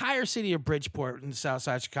in the entire city of Bridgeport in the South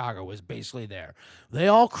Side of Chicago was basically there. They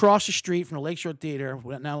all crossed the street from the Lakeshore Theater,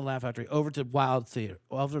 now the Laugh Factory, over to Wild Theater,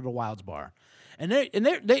 over to the Wilds Bar. And they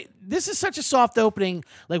this is such a soft opening.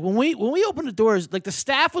 Like when we opened the doors, like the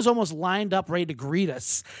staff was almost lined up ready to greet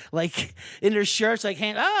us, like in their shirts, like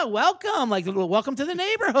welcome, like welcome to the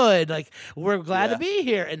neighborhood, like we're glad to be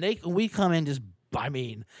here. And we come in just, I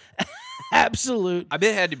mean, absolute. I bet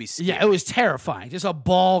it had to be scary. Yeah, it was terrifying. Just a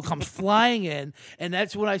ball comes flying in, and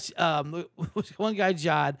that's when one guy,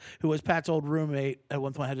 John, who was Pat's old roommate at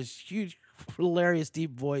one point, had this huge, hilarious,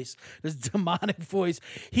 deep voice, this demonic voice.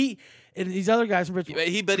 And these other guys from Richmond.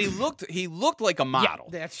 He looked like a model.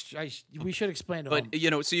 Yeah, we should explain to him.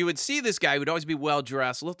 But so you would see this guy who would always be well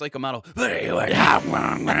dressed, looked like a model. It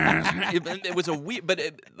was a weird, but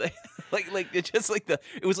it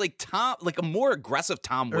was like Tom, like a more aggressive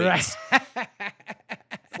Tom Waits,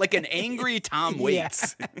 like an angry Tom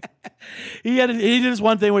Waits. He did this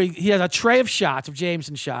one thing where he has a tray of shots, of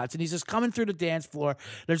Jameson shots, and he's just coming through the dance floor.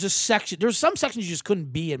 There's some sections you just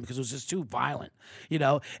couldn't be in because it was just too violent, And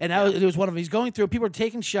it was one of them. He's going through, people were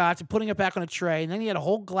taking shots and putting it back on a tray, and then he had a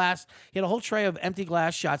whole tray of empty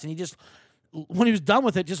glass shots, and he just, when he was done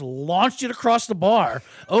with it, just launched it across the bar,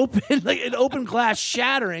 an open glass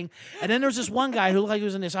shattering. And then there was this one guy who looked like he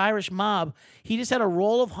was in this Irish mob. He just had a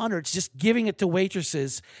roll of hundreds, just giving it to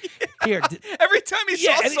waitresses. Here, every time he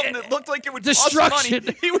saw something that looked like it would cost money,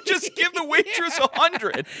 he would just give the waitress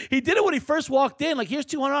 100. He did it when he first walked in. Like, here's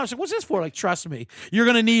 $200. Like, what's this for? Like, trust me, you're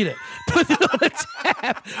gonna need it. Put it on the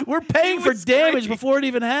tab. We're paying for damage before it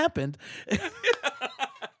even happened.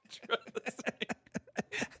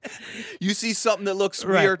 You see something that looks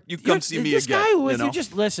weird, you come see me this again. This guy who is, you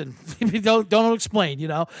just listen. Don't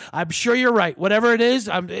explain. I'm sure you're right. Whatever it is,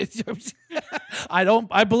 I believe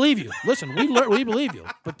you. Listen, we believe you.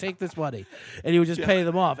 But take this money, and he would just pay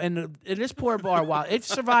them off. And in this poor bar, wow, it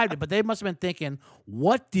survived it. But they must have been thinking,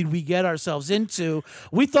 what did we get ourselves into?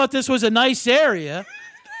 We thought this was a nice area.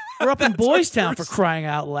 We're up in Boys Town, for crying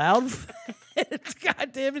out loud. It's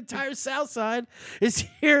goddamn entire South Side is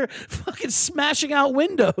here fucking smashing out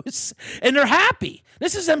windows. And they're happy.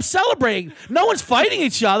 This is them celebrating. No one's fighting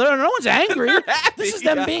each other and no one's angry. This is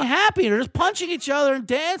them being happy. They're just punching each other and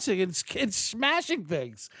dancing and smashing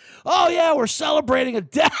things. Oh, yeah, we're celebrating a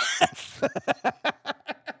death.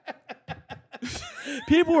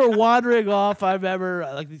 People were wandering off. I remember,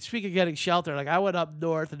 like, speaking of getting shelter, like, I went up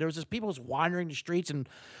north, and there was just people just wandering the streets, and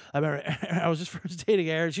I remember I was just first dating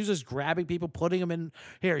Erin. She was just grabbing people, putting them in,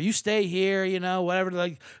 here, you stay here, you know, whatever,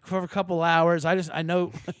 like, for a couple hours. I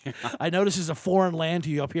know this is a foreign land to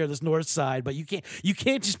you up here, this north side, but you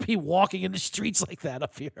can't just be walking in the streets like that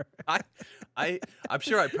up here. I'm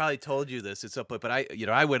sure I probably told you this. It's up, but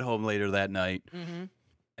I went home later that night, and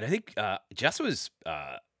I think Jess was.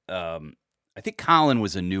 I think Colin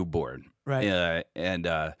was a newborn, right?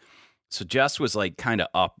 So Jess was like kind of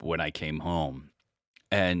up when I came home,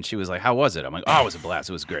 and she was like, "How was it?" I'm like, "Oh, it was a blast.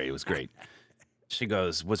 It was great. It was great." She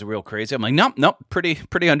goes, "Was it real crazy?" I'm like, "Nope,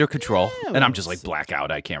 pretty under control." Yeah, and I'm just like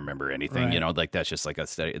blackout. I can't remember anything, right. like that's just like a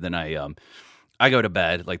steady. Then I go to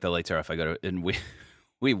bed, like the lights are off. I go to, and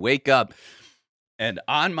we wake up, and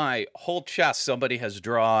on my whole chest, somebody has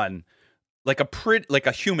drawn like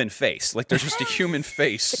a human face. Like there's just a human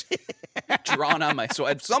face drawn on my. So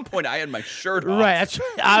at some point, I had my shirt off. Right. That's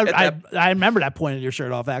I remember that point of your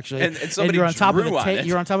shirt off actually. And somebody you're on top of drew on it.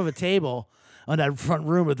 You're on top of a table on that front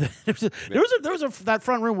room. There was that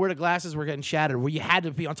front room where the glasses were getting shattered, where you had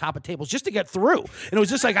to be on top of tables just to get through. And it was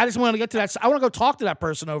just like, I just wanted to get to that. I want to go talk to that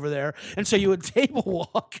person over there. And so you would table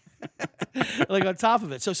walk like on top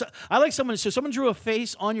of it. So I like someone drew a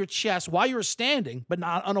face on your chest while you were standing, but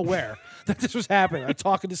not unaware that this was happening. Like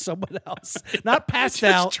talking to someone else, not passed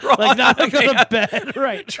out, like not like on the bed,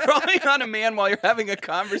 right? Drawing on a man while you're having a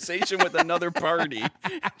conversation with another party,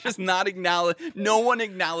 just not no one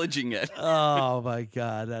acknowledging it. Oh my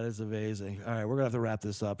God, that is amazing. All right, we're gonna have to wrap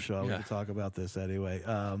this up, Sean. We're gonna talk about this anyway.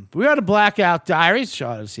 We are the Blackout Diaries,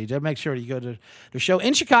 Sean and CJ. Make sure you go to the show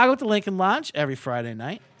in Chicago at the Lincoln Lounge every Friday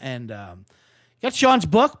night, and got Sean's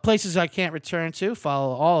book, Places I Can't Return To.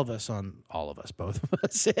 Follow both of us on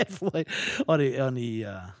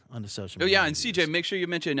the social media. Oh yeah, and CJ, make sure you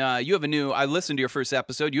mention you have a new. I listened to your first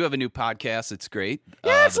episode. You have a new podcast. It's great.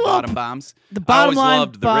 Yeah, it's the Bottom Bombs. The Bottom Line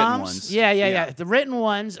loved Bombs. The written ones. Yeah. The written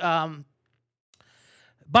ones.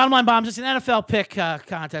 Bottom Line Bombs. It's an NFL pick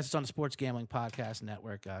contest. It's on the Sports Gambling Podcast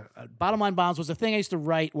Network. Bottom Line Bombs was a thing I used to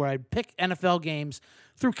write where I'd pick NFL games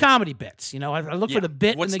through comedy bits. You know, I look for the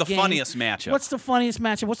bit What's in the game. Funniest matchup? What's the funniest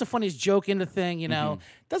matchup? What's the funniest joke in the thing? You know,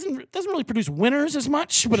 doesn't really produce winners as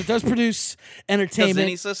much, but it does produce entertainment. Does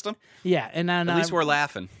any system? Yeah, and then at least we're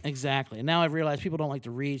laughing. Exactly. And now I've realized people don't like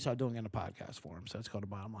to read, so I'm doing it in a podcast form. So it's called the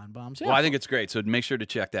Bottom Line Bombs. Yeah. Well, I think it's great. So make sure to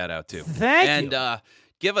check that out too. Thank you.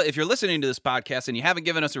 If you're listening to this podcast and you haven't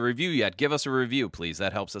given us a review yet, give us a review, please.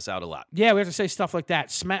 That helps us out a lot. Yeah, we have to say stuff like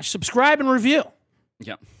that. Subscribe and review.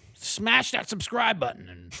 Yeah. Smash that subscribe button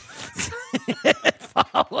and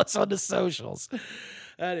follow us on the socials.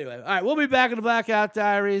 Anyway, all right, we'll be back in the Blackout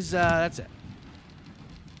Diaries. That's it.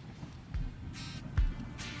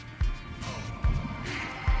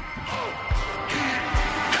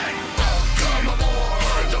 Welcome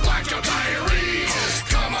aboard the Blackout Diaries.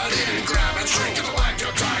 Come on in and grab a drink of the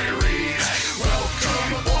Blackout Diaries.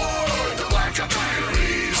 Welcome aboard the Blackout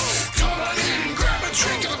Diaries. Come on in and grab a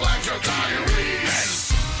drink of the Blackout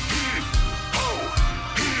Diaries.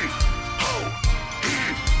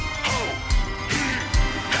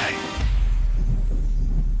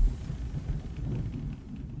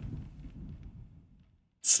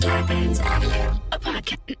 Starburns Audio,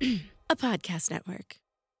 a podcast network.